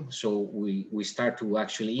brain. So we start to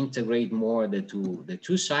actually integrate more the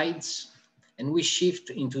two sides, and we shift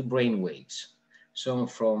into brain waves. So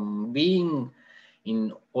from being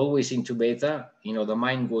always into beta, the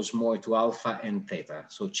mind goes more to alpha and theta.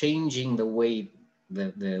 So changing the way,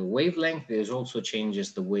 the wavelength, there's also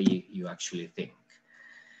changes the way you actually think.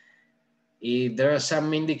 There are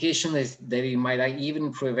some indications that it might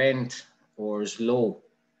even prevent or slow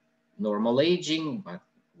normal aging, but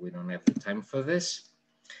we don't have the time for this.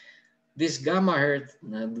 This gamma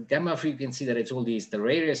frequency that I told you is the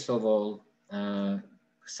rarest of all.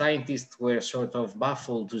 Scientists were sort of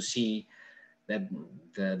baffled to see that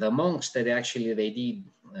the monks that actually they did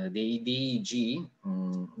the EEG,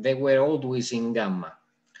 they were always in gamma.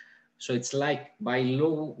 So it's like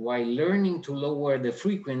while learning to lower the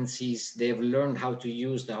frequencies, they've learned how to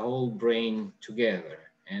use the whole brain together.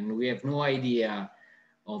 And we have no idea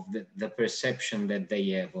of the perception that they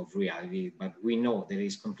have of reality, but we know that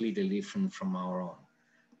it's completely different from our own.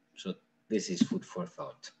 So this is food for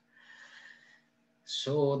thought.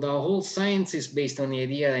 So the whole science is based on the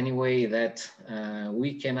idea anyway that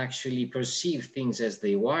we can actually perceive things as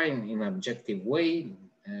they are in an objective way.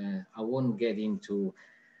 I won't get into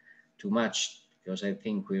too much because I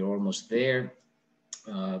think we're almost there.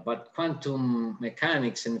 But quantum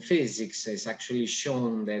mechanics and physics has actually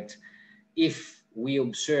shown that if we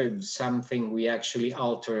observe something, we actually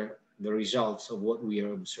alter the results of what we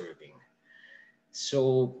are observing.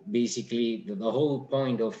 So basically, the whole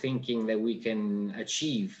point of thinking that we can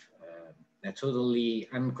achieve a totally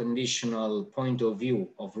unconditional point of view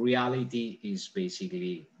of reality is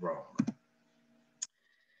basically wrong.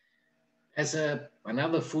 As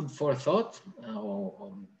another food for thought,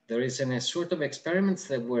 there is a sort of experiments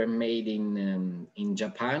that were made in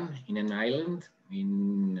Japan, in an island.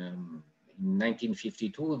 In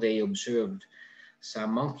 1952, they observed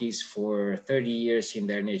some monkeys for 30 years in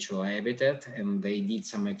their natural habitat, and they did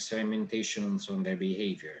some experimentations on their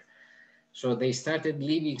behavior. So they started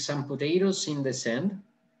leaving some potatoes in the sand.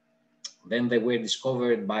 Then they were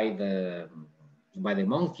discovered by the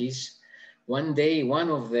monkeys. One day, one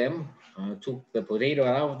of them took the potato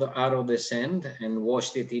out of the sand and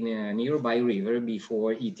washed it in a nearby river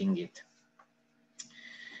before eating it.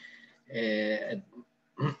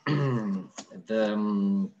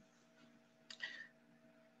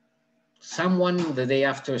 Someone the day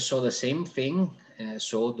after saw the same thing.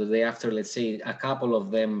 So the day after, let's say a couple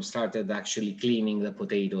of them started actually cleaning the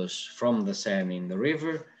potatoes from the sand in the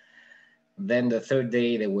river. Then the third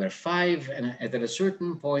day there were 5, and at a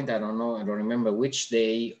certain point, I don't remember which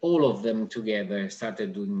day, all of them together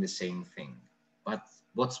started doing the same thing. But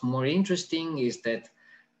what's more interesting is that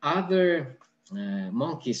other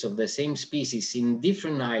monkeys of the same species in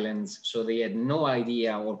different islands, so they had no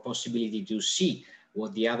idea or possibility to see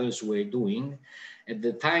what the others were doing. At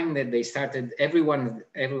the time that they started, everyone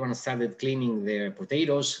started cleaning their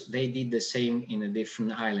potatoes, they did the same in the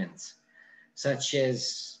different islands, such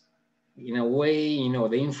as, in a way,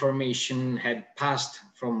 the information had passed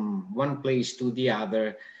from one place to the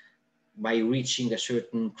other by reaching a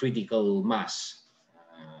certain critical mass.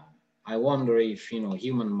 I wonder if,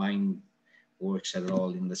 human mind works at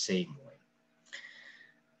all in the same way.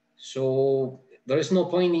 So there is no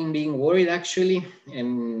point in being worried actually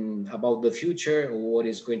and about the future or what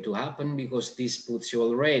is going to happen, because this puts you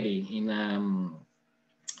already in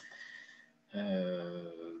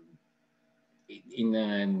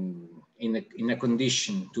a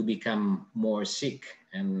condition to become more sick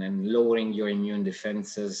and lowering your immune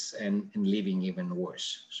defenses and living even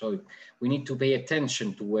worse. So we need to pay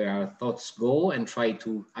attention to where our thoughts go and try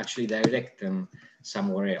to actually direct them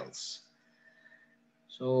somewhere else.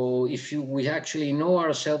 So if we actually know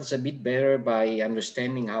ourselves a bit better by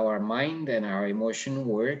understanding how our mind and our emotion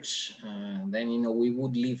works, then we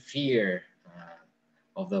would leave fear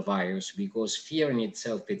of the virus, because fear in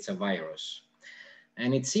itself, it's a virus.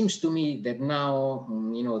 And it seems to me that now,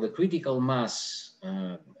 the critical mass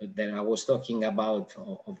that I was talking about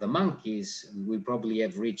of the monkeys, we probably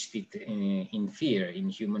have reached it in fear in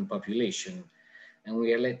human population. And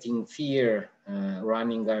we are letting fear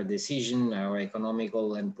running our decision, our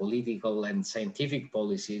economical and political and scientific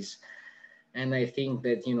policies. And I think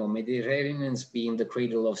that, Mediterraneans being the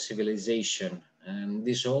cradle of civilization, and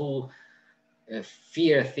this whole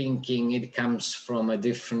fear thinking, it comes from a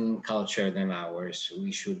different culture than ours.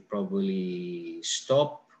 We should probably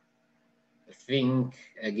stop, think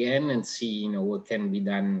again, and see, what can be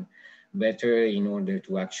done better in order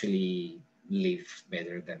to actually live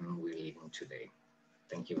better than we're living today.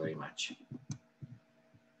 Thank you very much.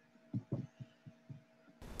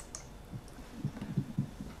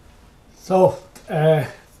 So,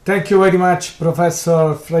 thank you very much,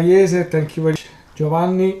 Professor Fraiese. Thank you very much,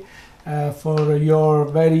 Giovanni, for your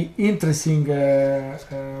very interesting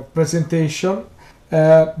presentation.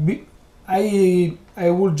 I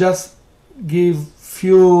will just give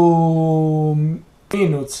few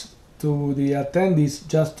minutes to the attendees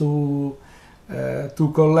just to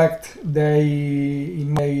collect their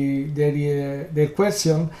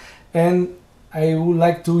question, and I would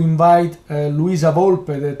like to invite Luisa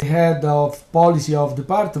Volpe, the head of policy of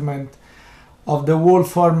department of the World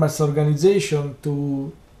Farmers Organization,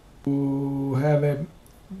 to have a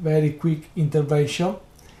very quick intervention.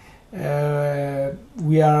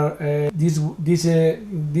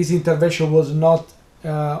 This intervention was not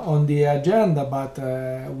on the agenda, but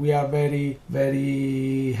we are very,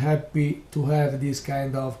 very happy to have this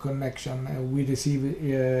kind of connection, and we receive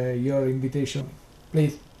your invitation.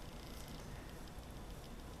 Please.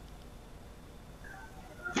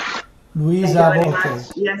 Luisa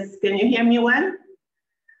Volpe. Yes, can you hear me well?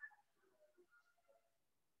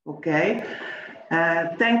 Okay.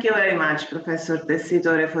 Thank you very much, Professor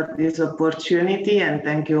Tessitore, for this opportunity, and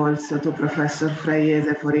thank you also to Professor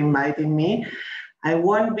Fraiese for inviting me. I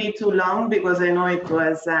won't be too long because I know it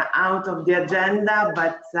was out of the agenda,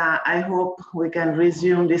 but I hope we can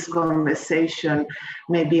resume this conversation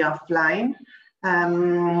maybe offline.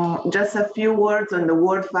 Just a few words on the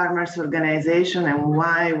World Farmers Organization and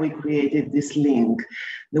why we created this link.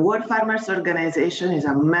 The World Farmers Organization is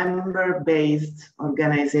a member-based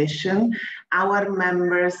organization. Our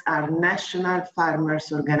members are national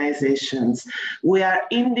farmers organizations. We are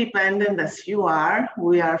independent as you are.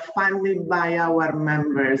 We are funded by our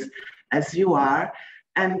members as you are.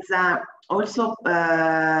 And also,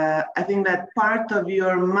 I think that part of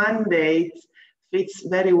your mandate fits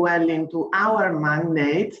very well into our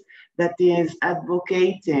mandate, that is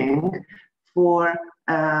advocating for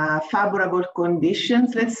favorable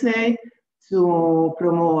conditions, let's say, to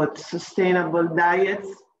promote sustainable diets,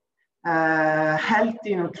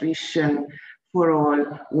 healthy nutrition for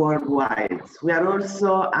all worldwide. We are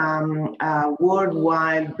also a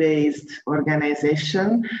worldwide based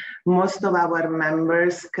organization. Most of our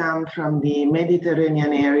members come from the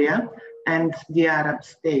Mediterranean area and the Arab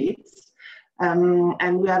states.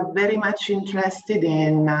 And we are very much interested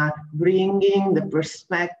in bringing the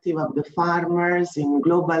perspective of the farmers in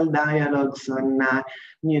global dialogues on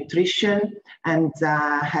nutrition and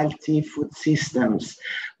healthy food systems.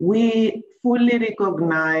 We fully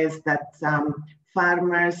recognize that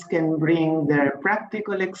farmers can bring their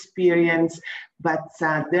practical experience, but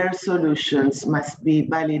their solutions must be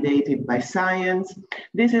validated by science.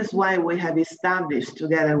 This is why we have established,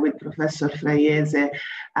 together with Professor Fraiese,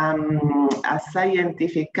 a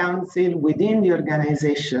scientific council within the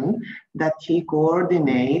organization that he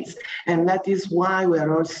coordinates, and that is why we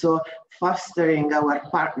are also fostering our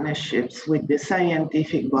partnerships with the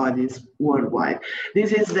scientific bodies worldwide.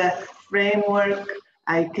 This is the framework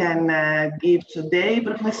I can give today,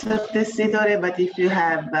 Professor Tessitore, but if you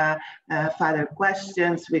have further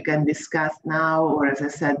questions, we can discuss now, or as I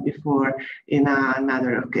said before, in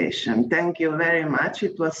another occasion. Thank you very much.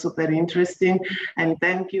 It was super interesting. And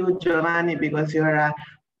thank you, Giovanni, because your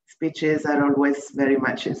speeches are always very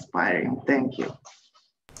much inspiring. Thank you.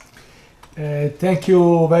 Thank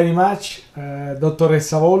you very much,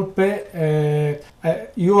 Dottoressa Volpe.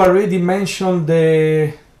 You already mentioned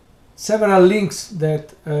the several links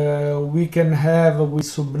that we can have with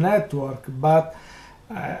SubNetwork, but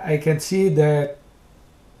I can see that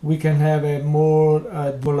we can have a more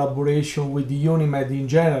collaboration with the UNIMED in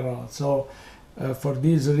general. So for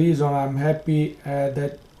this reason, I'm happy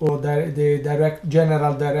that the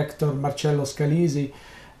General Director Marcello Scalisi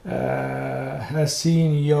has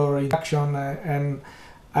seen your introduction, and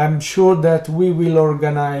I'm sure that we will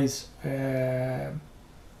organize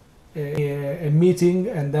a meeting,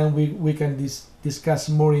 and then we can discuss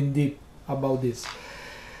more in depth about this.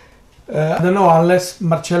 I don't know, unless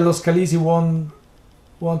Marcello Scalisi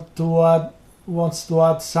wants to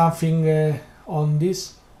add something on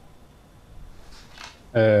this.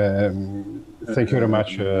 Thank you very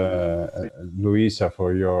much, Luisa,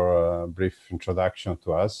 for your brief introduction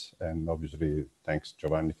to us, and obviously thanks,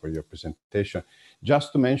 Giovanni, for your presentation.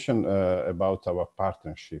 Just to mention about our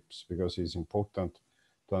partnerships, because it's important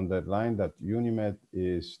to underline that UNIMED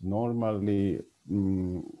is normally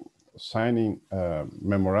signing a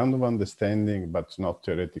memorandum of understanding, but not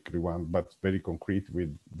theoretically one, but very concrete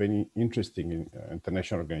with very interesting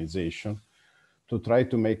international organization, to try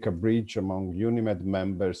to make a bridge among UNIMED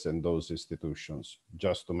members and those institutions.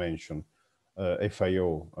 Just to mention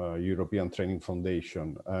FIO, European Training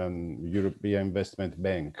Foundation, and European Investment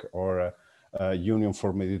Bank, or Union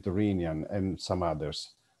for Mediterranean, and some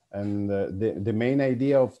others. And the main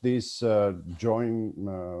idea of this joint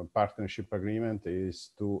partnership agreement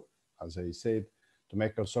is to, as I said, to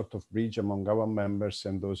make a sort of bridge among our members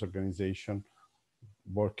and those organizations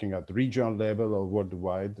working at regional level or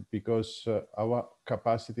worldwide, because our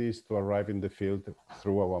capacity is to arrive in the field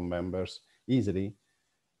through our members easily.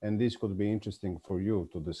 And this could be interesting for you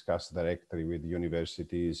to discuss directly with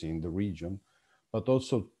universities in the region, but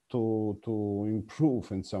also to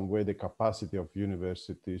improve in some way the capacity of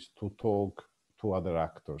universities to talk to other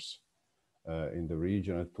actors in the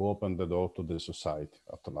region and to open the door to the society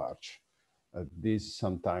at large. This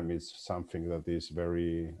sometimes is something that is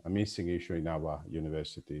very a missing issue in our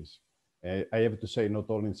universities. I have to say, not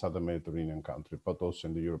only in Southern Mediterranean countries, but also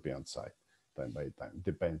in the European side, time by time,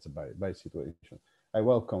 depends by situation. I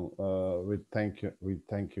welcome, we thank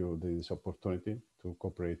you this opportunity to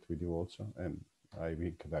cooperate with you also, and I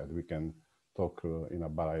think that we can talk in a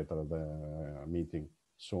bilateral meeting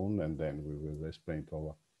soon, and then we will explain to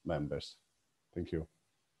our members. Thank you.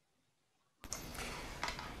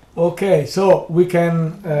 Okay, so we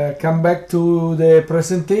can come back to the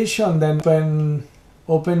presentation, then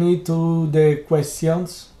open it to the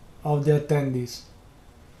questions of the attendees.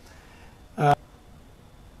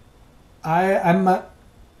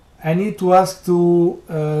 I need to ask to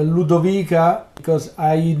Ludovica, because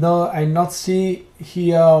I not see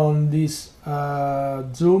here on this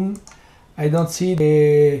Zoom, I don't see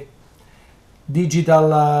the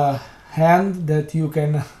digital hand that you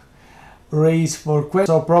can raise for questions.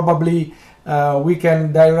 So probably we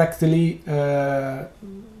can directly,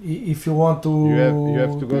 if you want to. You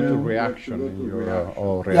have to go to reaction in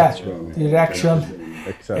your reaction. Yeah, reaction.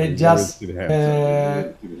 Exactly. Just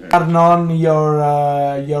turn on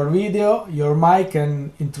your video, your mic,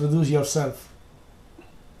 and introduce yourself.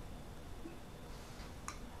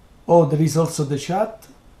 Oh, there is also the chat.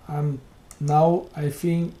 Now I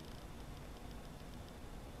think.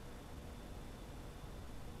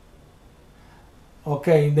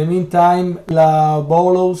 Okay, in the meantime, La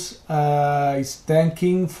Bolos is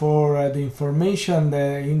thanking for the information,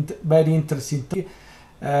 very interesting.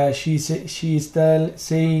 She's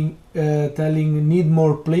telling need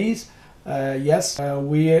more please. Yes,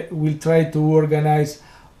 we will try to organize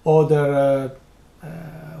other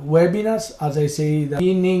webinars, as I say, the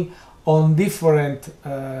beginning, on different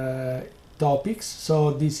topics.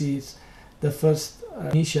 So this is the first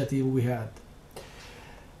initiative we had.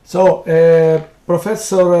 So,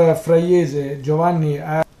 Professor Fraiese, Giovanni,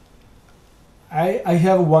 I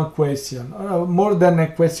have one question, more than a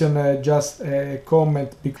question, just a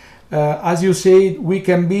comment. As you said, we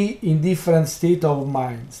can be in different states of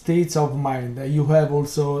mind. You have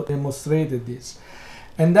also demonstrated this,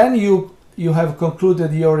 and then you have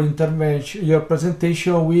concluded your intervention, your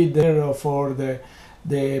presentation with for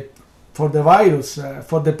the virus,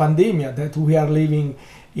 for the pandemic that we are living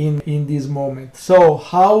in this moment. So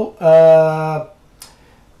how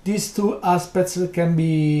these two aspects can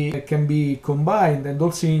be combined, and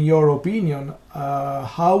also, in your opinion,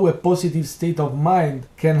 how a positive state of mind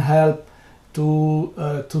can help to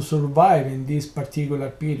survive in this particular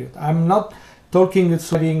period. I'm not talking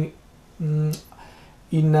surviving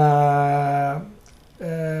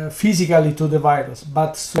physically to the virus,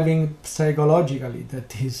 but surviving psychologically.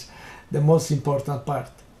 That is the most important part.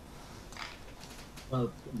 Well,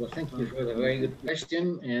 thank you for the very good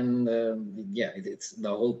question. And yeah, it's the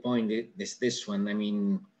whole point is this one. I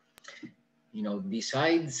mean, you know,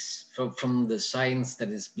 besides from the science that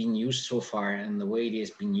has been used so far and the way it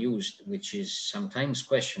has been used, which is sometimes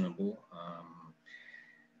questionable,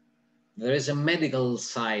 there is a medical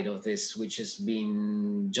side of this which has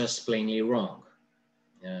been just plainly wrong.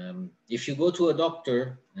 If you go to a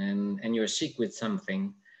doctor and you're sick with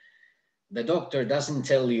something, the doctor doesn't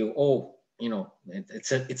tell you, oh, you know,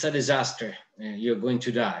 it's a disaster, you're going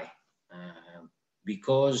to die.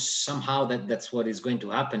 because somehow that's what is going to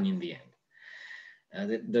happen in the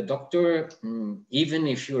end. The doctor, even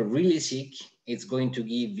if you're really sick, it's going to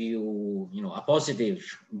give you, a positive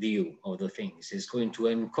view of the things. It's going to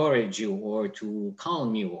encourage you or to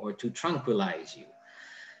calm you or to tranquilize you,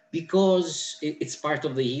 because it's part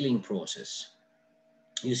of the healing process.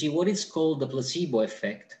 You see, what is called the placebo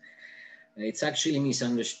effect, it's actually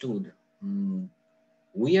misunderstood.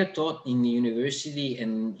 We are taught in the university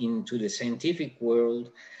and into the scientific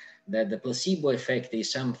world that the placebo effect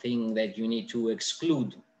is something that you need to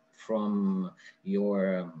exclude from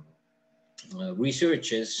your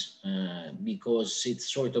researches, because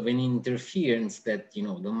it's sort of an interference that,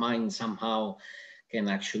 the mind somehow can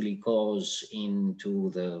actually cause into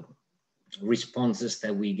the responses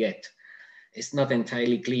that we get. It's not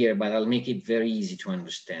entirely clear, but I'll make it very easy to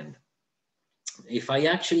understand. If I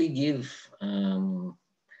actually give,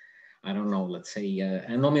 I don't know, let's say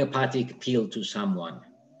an homeopathic pill to someone,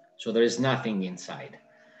 so there is nothing inside,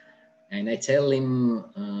 and I tell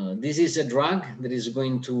him, this is a drug that is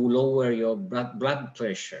going to lower your blood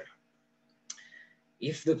pressure.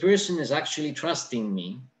 If the person is actually trusting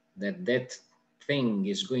me that that thing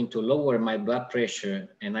is going to lower my blood pressure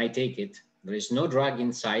and I take it, there is no drug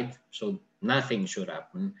inside, so nothing should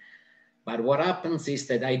happen. But what happens is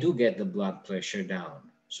that I do get the blood pressure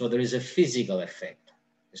down. So there is a physical effect.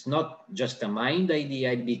 It's not just a mind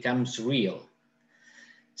idea, it becomes real.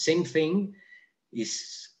 Same thing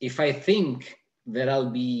is if I think that I'll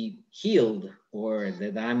be healed or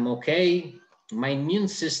that I'm okay, my immune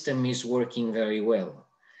system is working very well.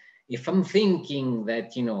 If I'm thinking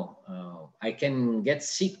that, I can get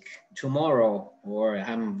sick tomorrow or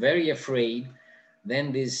I'm very afraid,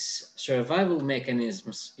 then this survival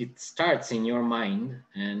mechanisms, it starts in your mind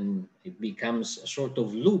and it becomes a sort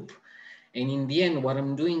of loop. And in the end, what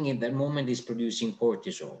I'm doing at that moment is producing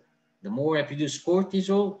cortisol. The more I produce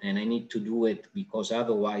cortisol, and I need to do it because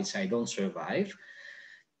otherwise I don't survive,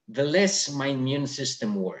 the less my immune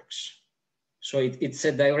system works. So it's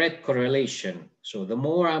a direct correlation. So the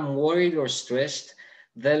more I'm worried or stressed,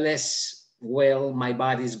 the less well my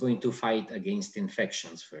body is going to fight against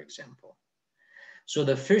infections, for example. So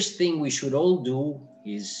the first thing we should all do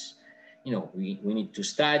is, we need to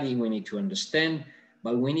study, we need to understand,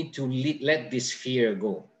 but we need to let this fear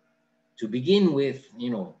go. To begin with,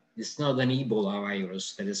 it's not an Ebola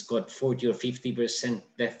virus that has got 40 or 50%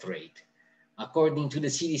 death rate. According to the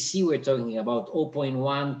CDC, we're talking about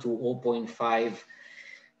 0.1 to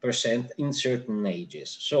 0.5% in certain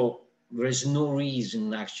ages. So there's no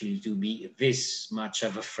reason actually to be this much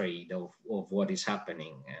of afraid of what is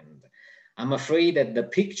happening. And I'm afraid that the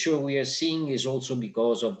picture we are seeing is also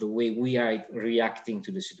because of the way we are reacting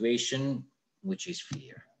to the situation, which is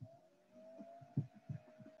fear.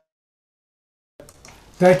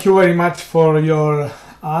 Thank you very much for your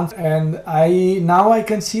answer. And now I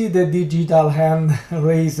can see the digital hand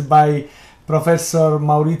raised by Professor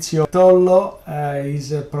Maurizio Bertollo.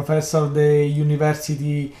 He's a professor at the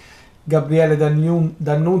University Gabriele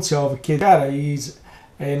D'Annunzio of Chiesa. He's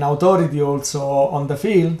an authority also on the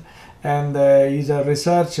field, and he's a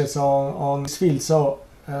researcher on this field. So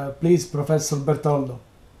please, Professor Bertollo.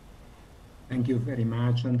 Thank you very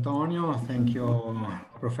much, Antonio. Thank you,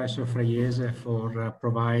 Professor Fraiese, for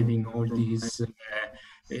providing all these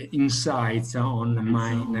insights on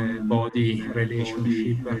mind-body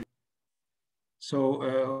relationship.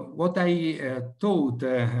 So what I thought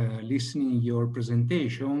listening your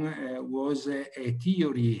presentation was a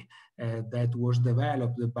theory that was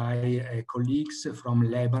developed by colleagues from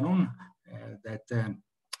Lebanon that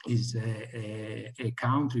is a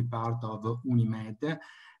country part of UNIMED.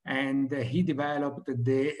 And he developed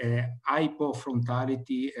the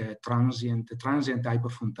hypofrontality transient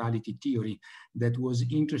hypofrontality theory that was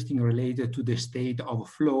interesting related to the state of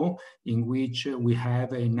flow in which we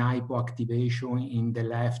have an hypoactivation in the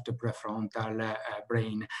left prefrontal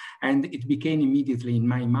brain. And it became immediately in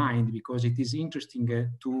my mind because it is interesting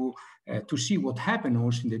to see what happens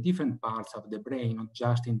also in the different parts of the brain, not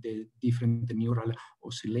just in the different neural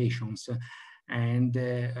oscillations. And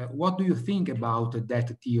what do you think about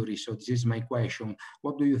that theory? So this is my question.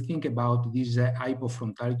 What do you think about this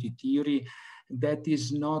hypofrontality theory that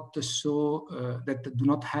is not so, that do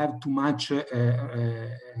not have too much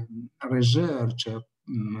research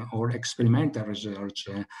or experimental research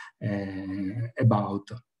about?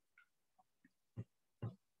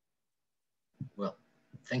 Well,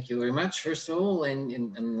 thank you very much, first of all.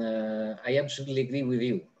 And I absolutely agree with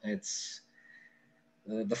you. It's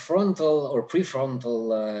the frontal or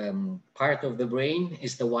prefrontal part of the brain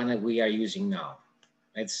is the one that we are using now.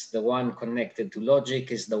 It's the one connected to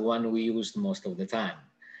logic, is the one we use most of the time.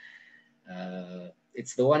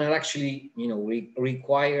 It's the one that actually,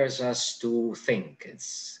 requires us to think.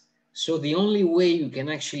 So the only way you can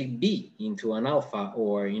actually be into an alpha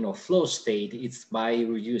or, flow state, it's by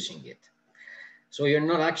reducing it. So you're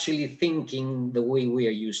not actually thinking the way we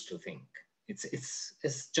are used to think.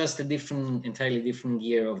 It's just a entirely different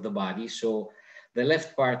gear of the body. So the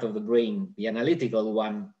left part of the brain, the analytical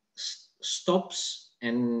one, stops,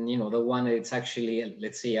 and the one that's actually,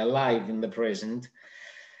 let's say, alive in the present,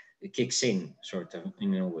 it kicks in, sort of,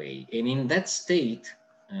 in a way. And in that state,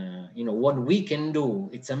 what we can do,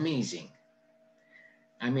 it's amazing.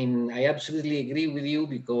 I mean, I absolutely agree with you,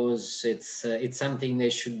 because it's something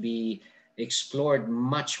that should be explored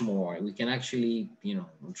much more. We can actually,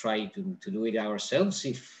 try to do it ourselves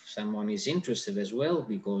if someone is interested as well,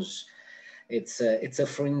 because it's a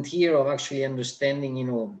frontier of actually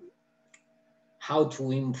understanding, how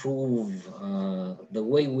to improve the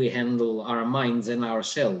way we handle our minds and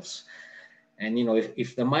ourselves. And,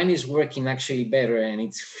 if the mind is working actually better and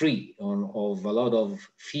it's free of a lot of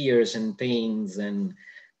fears and pains and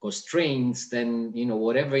constraints, then,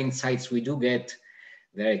 whatever insights we do get,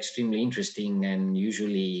 they're extremely interesting. And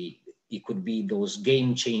usually it could be those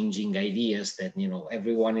game-changing ideas that,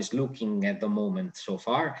 everyone is looking at the moment so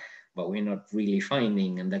far, but we're not really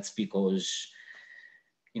finding. And that's because,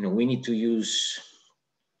 we need to use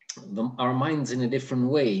our minds in a different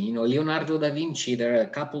way. Leonardo da Vinci, there are a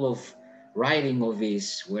couple of writing of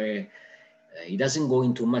his where he doesn't go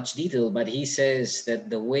into much detail, but he says that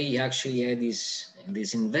the way he actually had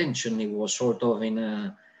this invention, it was sort of in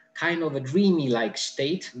a kind of a dreamy-like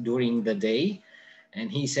state during the day. And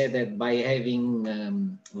he said that by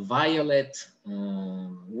having violet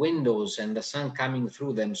windows and the sun coming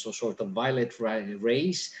through them, so sort of violet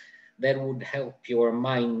rays, that would help your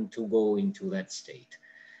mind to go into that state.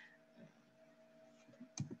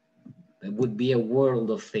 There would be a world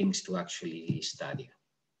of things to actually study.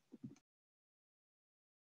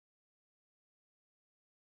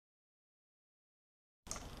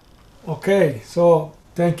 Okay, so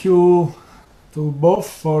thank you to both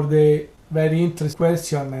for the very interesting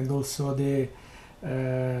question and also the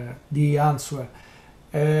answer.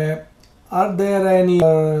 Are there any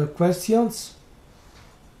other questions?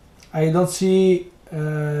 I don't see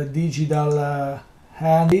digital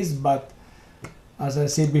hands, but as I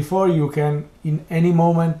said before, you can in any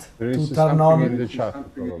moment to turn on. In the chat,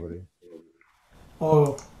 probably.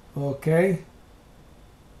 Oh, okay.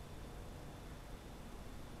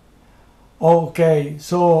 Okay,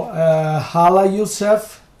 so Hala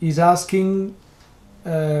Youssef is asking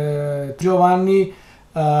Giovanni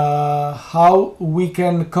how we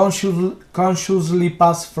can consciously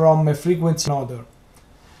pass from a frequency to another.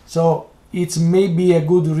 So it's maybe a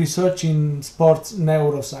good research in sports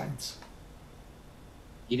neuroscience.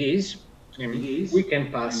 It is. I mean, we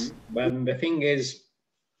can pass, but the thing is,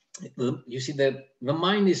 you see, the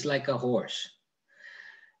mind is like a horse.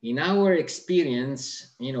 In our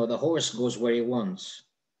experience, the horse goes where he wants.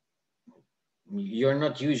 You're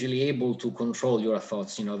not usually able to control your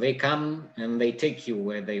thoughts. They come and they take you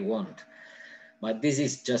where they want. But this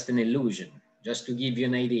is just an illusion. Just to give you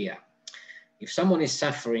an idea, if someone is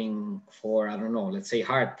suffering for, I don't know, let's say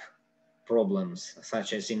heart problems,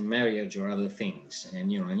 such as in marriage or other things,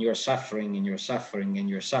 and you're suffering and you're suffering and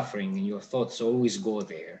you're suffering and your thoughts always go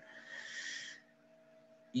there,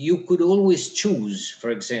 you could always choose,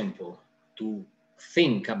 for example, to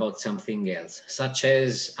think about something else, such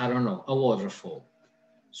as, I don't know, a waterfall.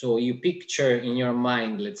 So you picture in your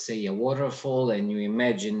mind, let's say, a waterfall, and you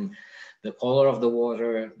imagine the color of the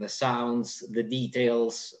water, the sounds, the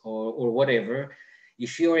details, or whatever.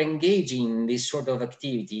 If you're engaging in this sort of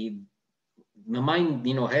activity, the mind,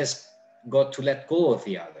 has got to let go of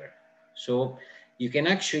the other. So you can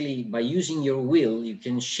actually, by using your will, you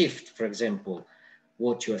can shift, for example,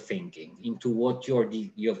 what you're thinking into what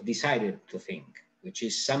you've decided to think, which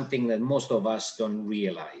is something that most of us don't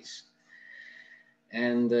realize.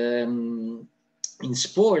 And in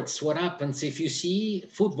sports, what happens if you see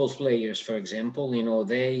football players, for example,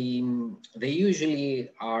 they usually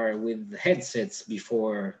are with headsets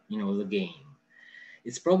before, the game.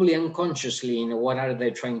 It's probably unconsciously, what are they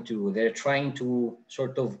trying to do? They're trying to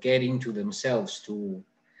sort of get into themselves to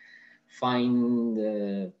find,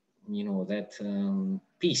 that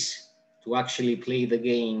peace to actually play the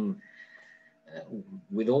game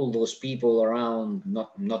with all those people around.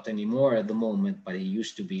 Not anymore at the moment, but it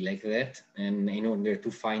used to be like that. And in order to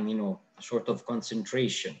find, sort of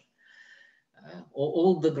concentration.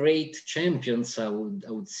 All the great champions, I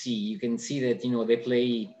would see, you can see that, they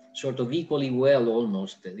play sort of equally well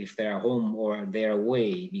almost if they're home or they're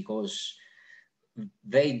away, because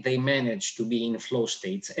they manage to be in flow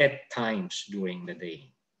states at times during the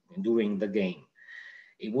day, during the game.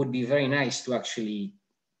 It would be very nice to actually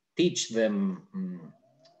teach them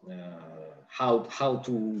how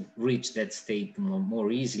to reach that state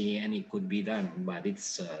more easily, and it could be done, but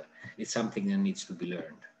it's something that needs to be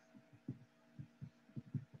learned.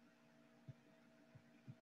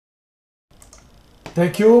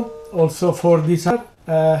 Thank you also for this.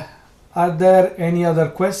 Are there any other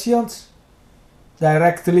questions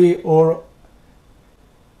directly or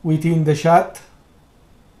within the chat?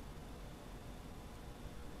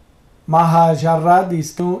 Maha Jarrad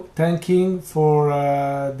is thanking for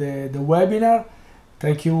the webinar.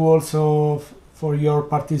 Thank you also for your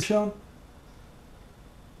participation.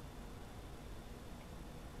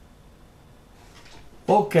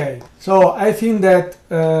 Okay, so I think that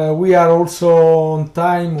we are also on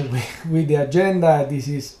time with the agenda. This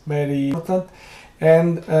is very important.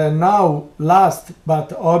 And now, last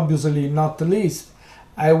but obviously not least,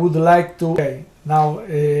 I would like to. Okay, now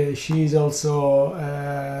she is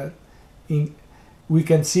also we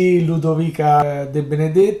can see Ludovica De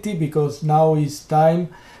Benedetti, because now is time.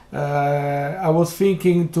 I was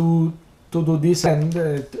thinking to do this and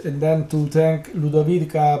then to thank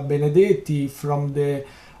Ludovica Benedetti from the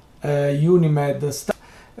UNIMED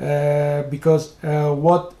staff, because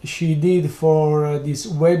what she did for this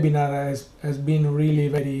webinar has been really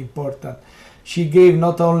very important. She gave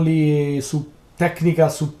not only technical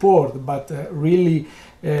support, but really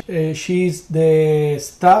she's the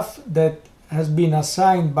staff that has been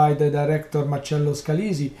assigned by the director Marcello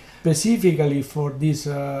Scalisi specifically for this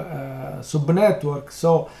subnetwork.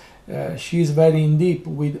 So she's very in deep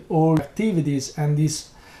with all activities, and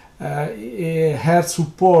this her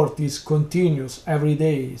support is continuous every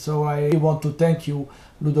day. So I want to thank you,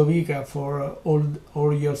 Ludovica, for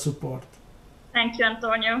all your support. Thank you,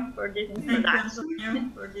 Antonio, for this introduction.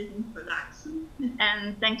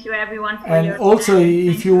 And thank you, everyone, for and your also, time.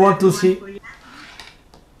 if you want to see,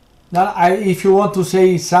 if you want to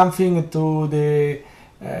say something to the,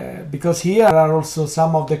 because here are also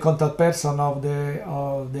some of the contact person of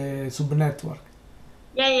the subnetwork.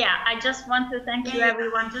 Yeah. I just want to thank you,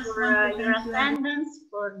 everyone, for your attendance,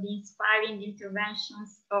 for the inspiring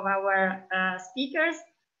interventions of our speakers,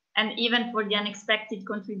 and even for the unexpected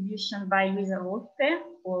contribution by Luisa Volpe,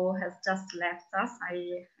 who has just left us.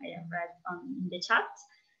 I have read in the chat.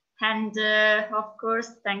 And of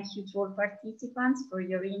course, thank you to all participants for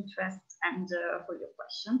your interest and for your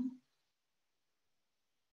questions.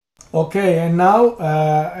 Okay, and now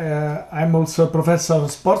I'm also a professor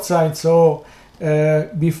of sports science, so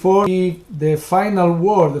before the final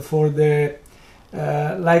word for the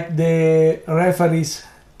like the referees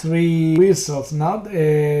 3 whistles, not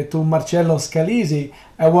to Marcello Scalisi,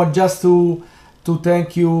 I want just to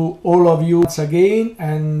thank you, all of you, once again,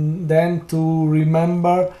 and then to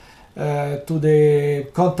remember to the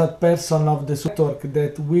contact person of the network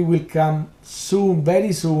that we will come soon,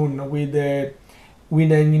 very soon, with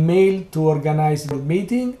an email to organize the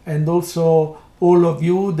meeting, and also all of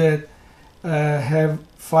you that have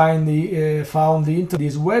found into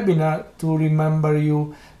this webinar, to remember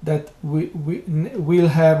you that we will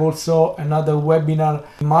have also another webinar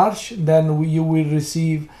in March. Then you will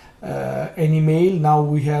receive an email. Now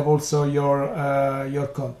we have also your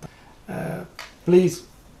contact. Please,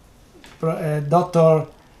 Dr.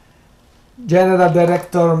 General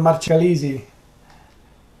Director Marcellisi,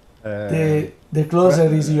 the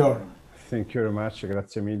closer is yours. Thank you very much.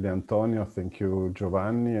 Grazie mille, Antonio. Thank you,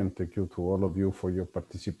 Giovanni, and thank you to all of you for your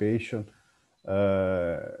participation.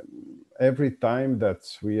 Every time that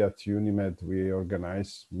we at UNIMED, we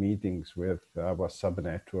organize meetings with our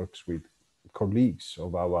subnetworks, with colleagues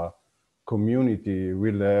of our community,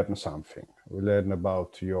 we learn something. We learn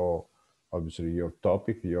about obviously your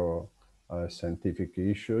topic, your scientific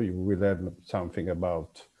issue. You will learn something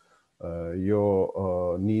about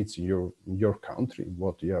your needs in your country,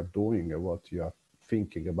 what you are doing and what you are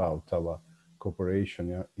thinking about our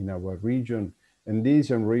cooperation in our region. And these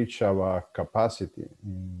enrich our capacity,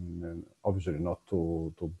 obviously not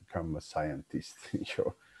to become a scientist in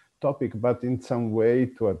your topic, but in some way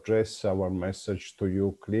to address our message to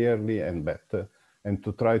you clearly and better, and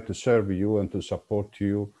to try to serve you and to support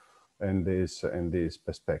you in this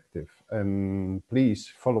perspective. And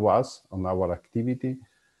please follow us on our activity,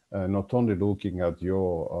 not only looking at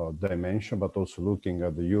your dimension, but also looking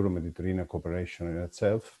at the Euro-Mediterranean cooperation in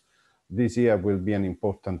itself. This year will be an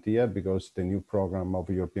important year because the new program of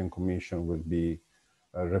the European Commission will be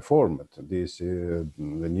reformed. The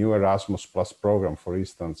new Erasmus Plus program, for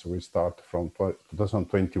instance, will start from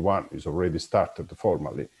 2021, is already started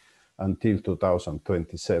formally, until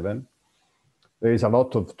 2027. there is a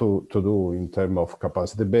lot to do in terms of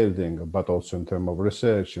capacity building, but also in terms of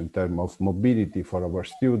research, in terms of mobility for our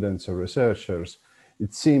students and researchers.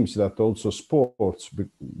 It seems that also sports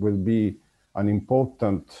will be an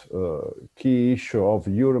important key issue of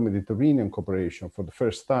Euro-Mediterranean cooperation for the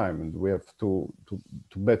first time, and we have to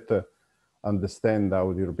better understand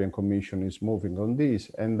how the European Commission is moving on this.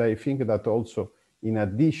 And I think that also, in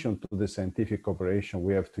addition to the scientific cooperation,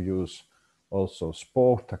 we have to use also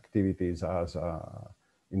sport activities as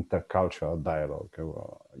intercultural dialogue.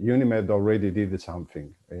 UNIMED already did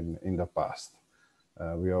something in the past.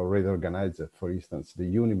 We already organized, for instance, the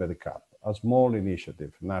UNIMED Cup, a small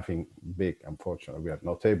initiative, nothing big, unfortunately. We are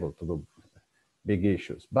not able to do big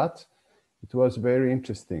issues, but it was very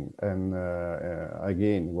interesting. And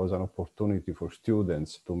again, it was an opportunity for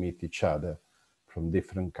students to meet each other from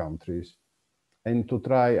different countries and to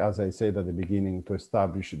try, as I said at the beginning, to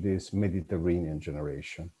establish this Mediterranean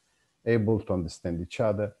generation, able to understand each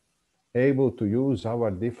other, able to use our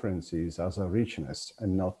differences as a richness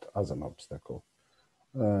and not as an obstacle.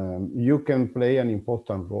 You can play an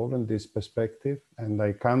important role in this perspective, and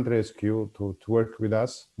I kindly ask you to work with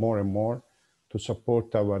us more and more to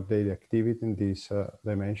support our daily activity in this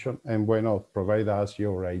dimension, and why not provide us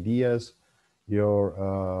your ideas,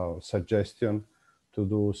 your suggestion to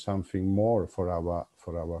do something more for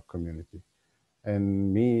our community.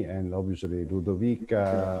 And me, and obviously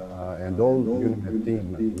Ludovica and all the UNIMED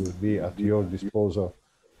team will be at your disposal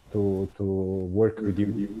to work with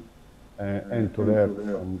you and to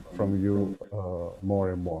learn from you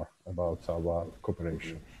more and more about our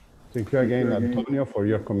cooperation. Thank you again, Antonio, for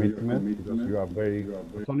your commitment, because you are very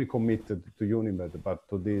not only committed to UNIMED, but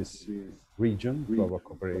to this region, to our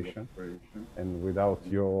cooperation. And without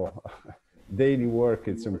your daily work,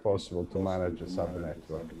 it's impossible to manage a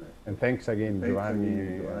SubNetwork. And thanks again,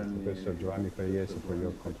 Giovanni, Professor Giovanni Fregliese, for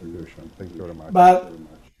your contribution. Thank you very much. But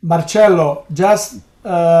Marcello, just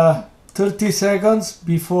 30 seconds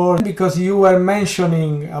before, because you were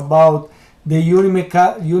mentioning about the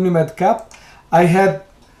UNIMED Cup, I had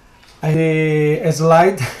a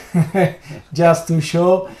slide just to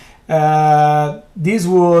show. This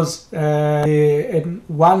was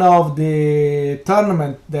one of the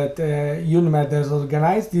tournament that UNIMED has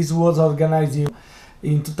organized. This was organized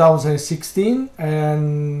in 2016,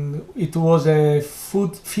 and it was a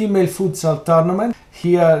female futsal tournament.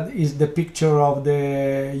 Here is the picture of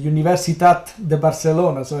the Universitat de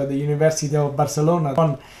Barcelona, so the University of Barcelona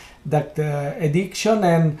on that edition.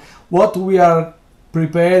 And what we are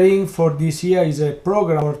preparing for this year is a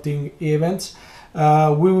program supporting events.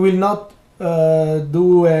 We will not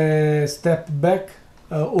do a step back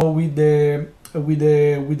or with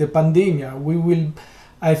the pandemic.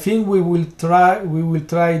 I think we will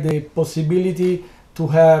try the possibility to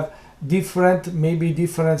have different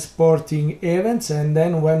sporting events, and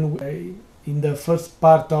then in the first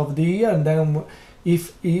part of the year, and then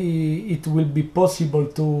if it will be possible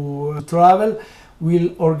to travel,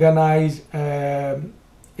 we'll organize a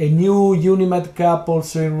new UNIMED Cup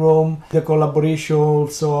also in Rome, the collaboration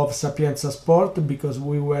also of Sapienza Sport, because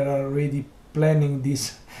we were already planning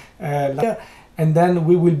this year. And then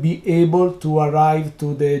we will be able to arrive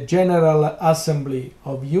to the General Assembly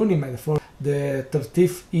of UNIMED for the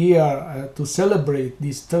 30th year, to celebrate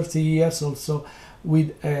these 30 years also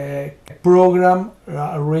with a program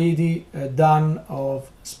already done of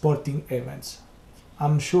sporting events.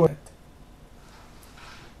 I'm sure.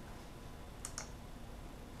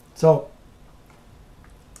 So,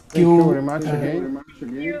 thank you very much again.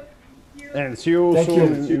 And see you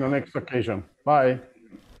soon in the next occasion. Bye.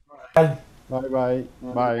 Bye. Bye bye.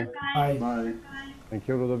 Bye. Bye. Bye. Thank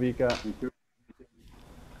you, Ludovica.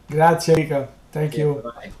 Grazie, Ludovica. Thank you.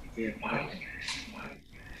 Bye.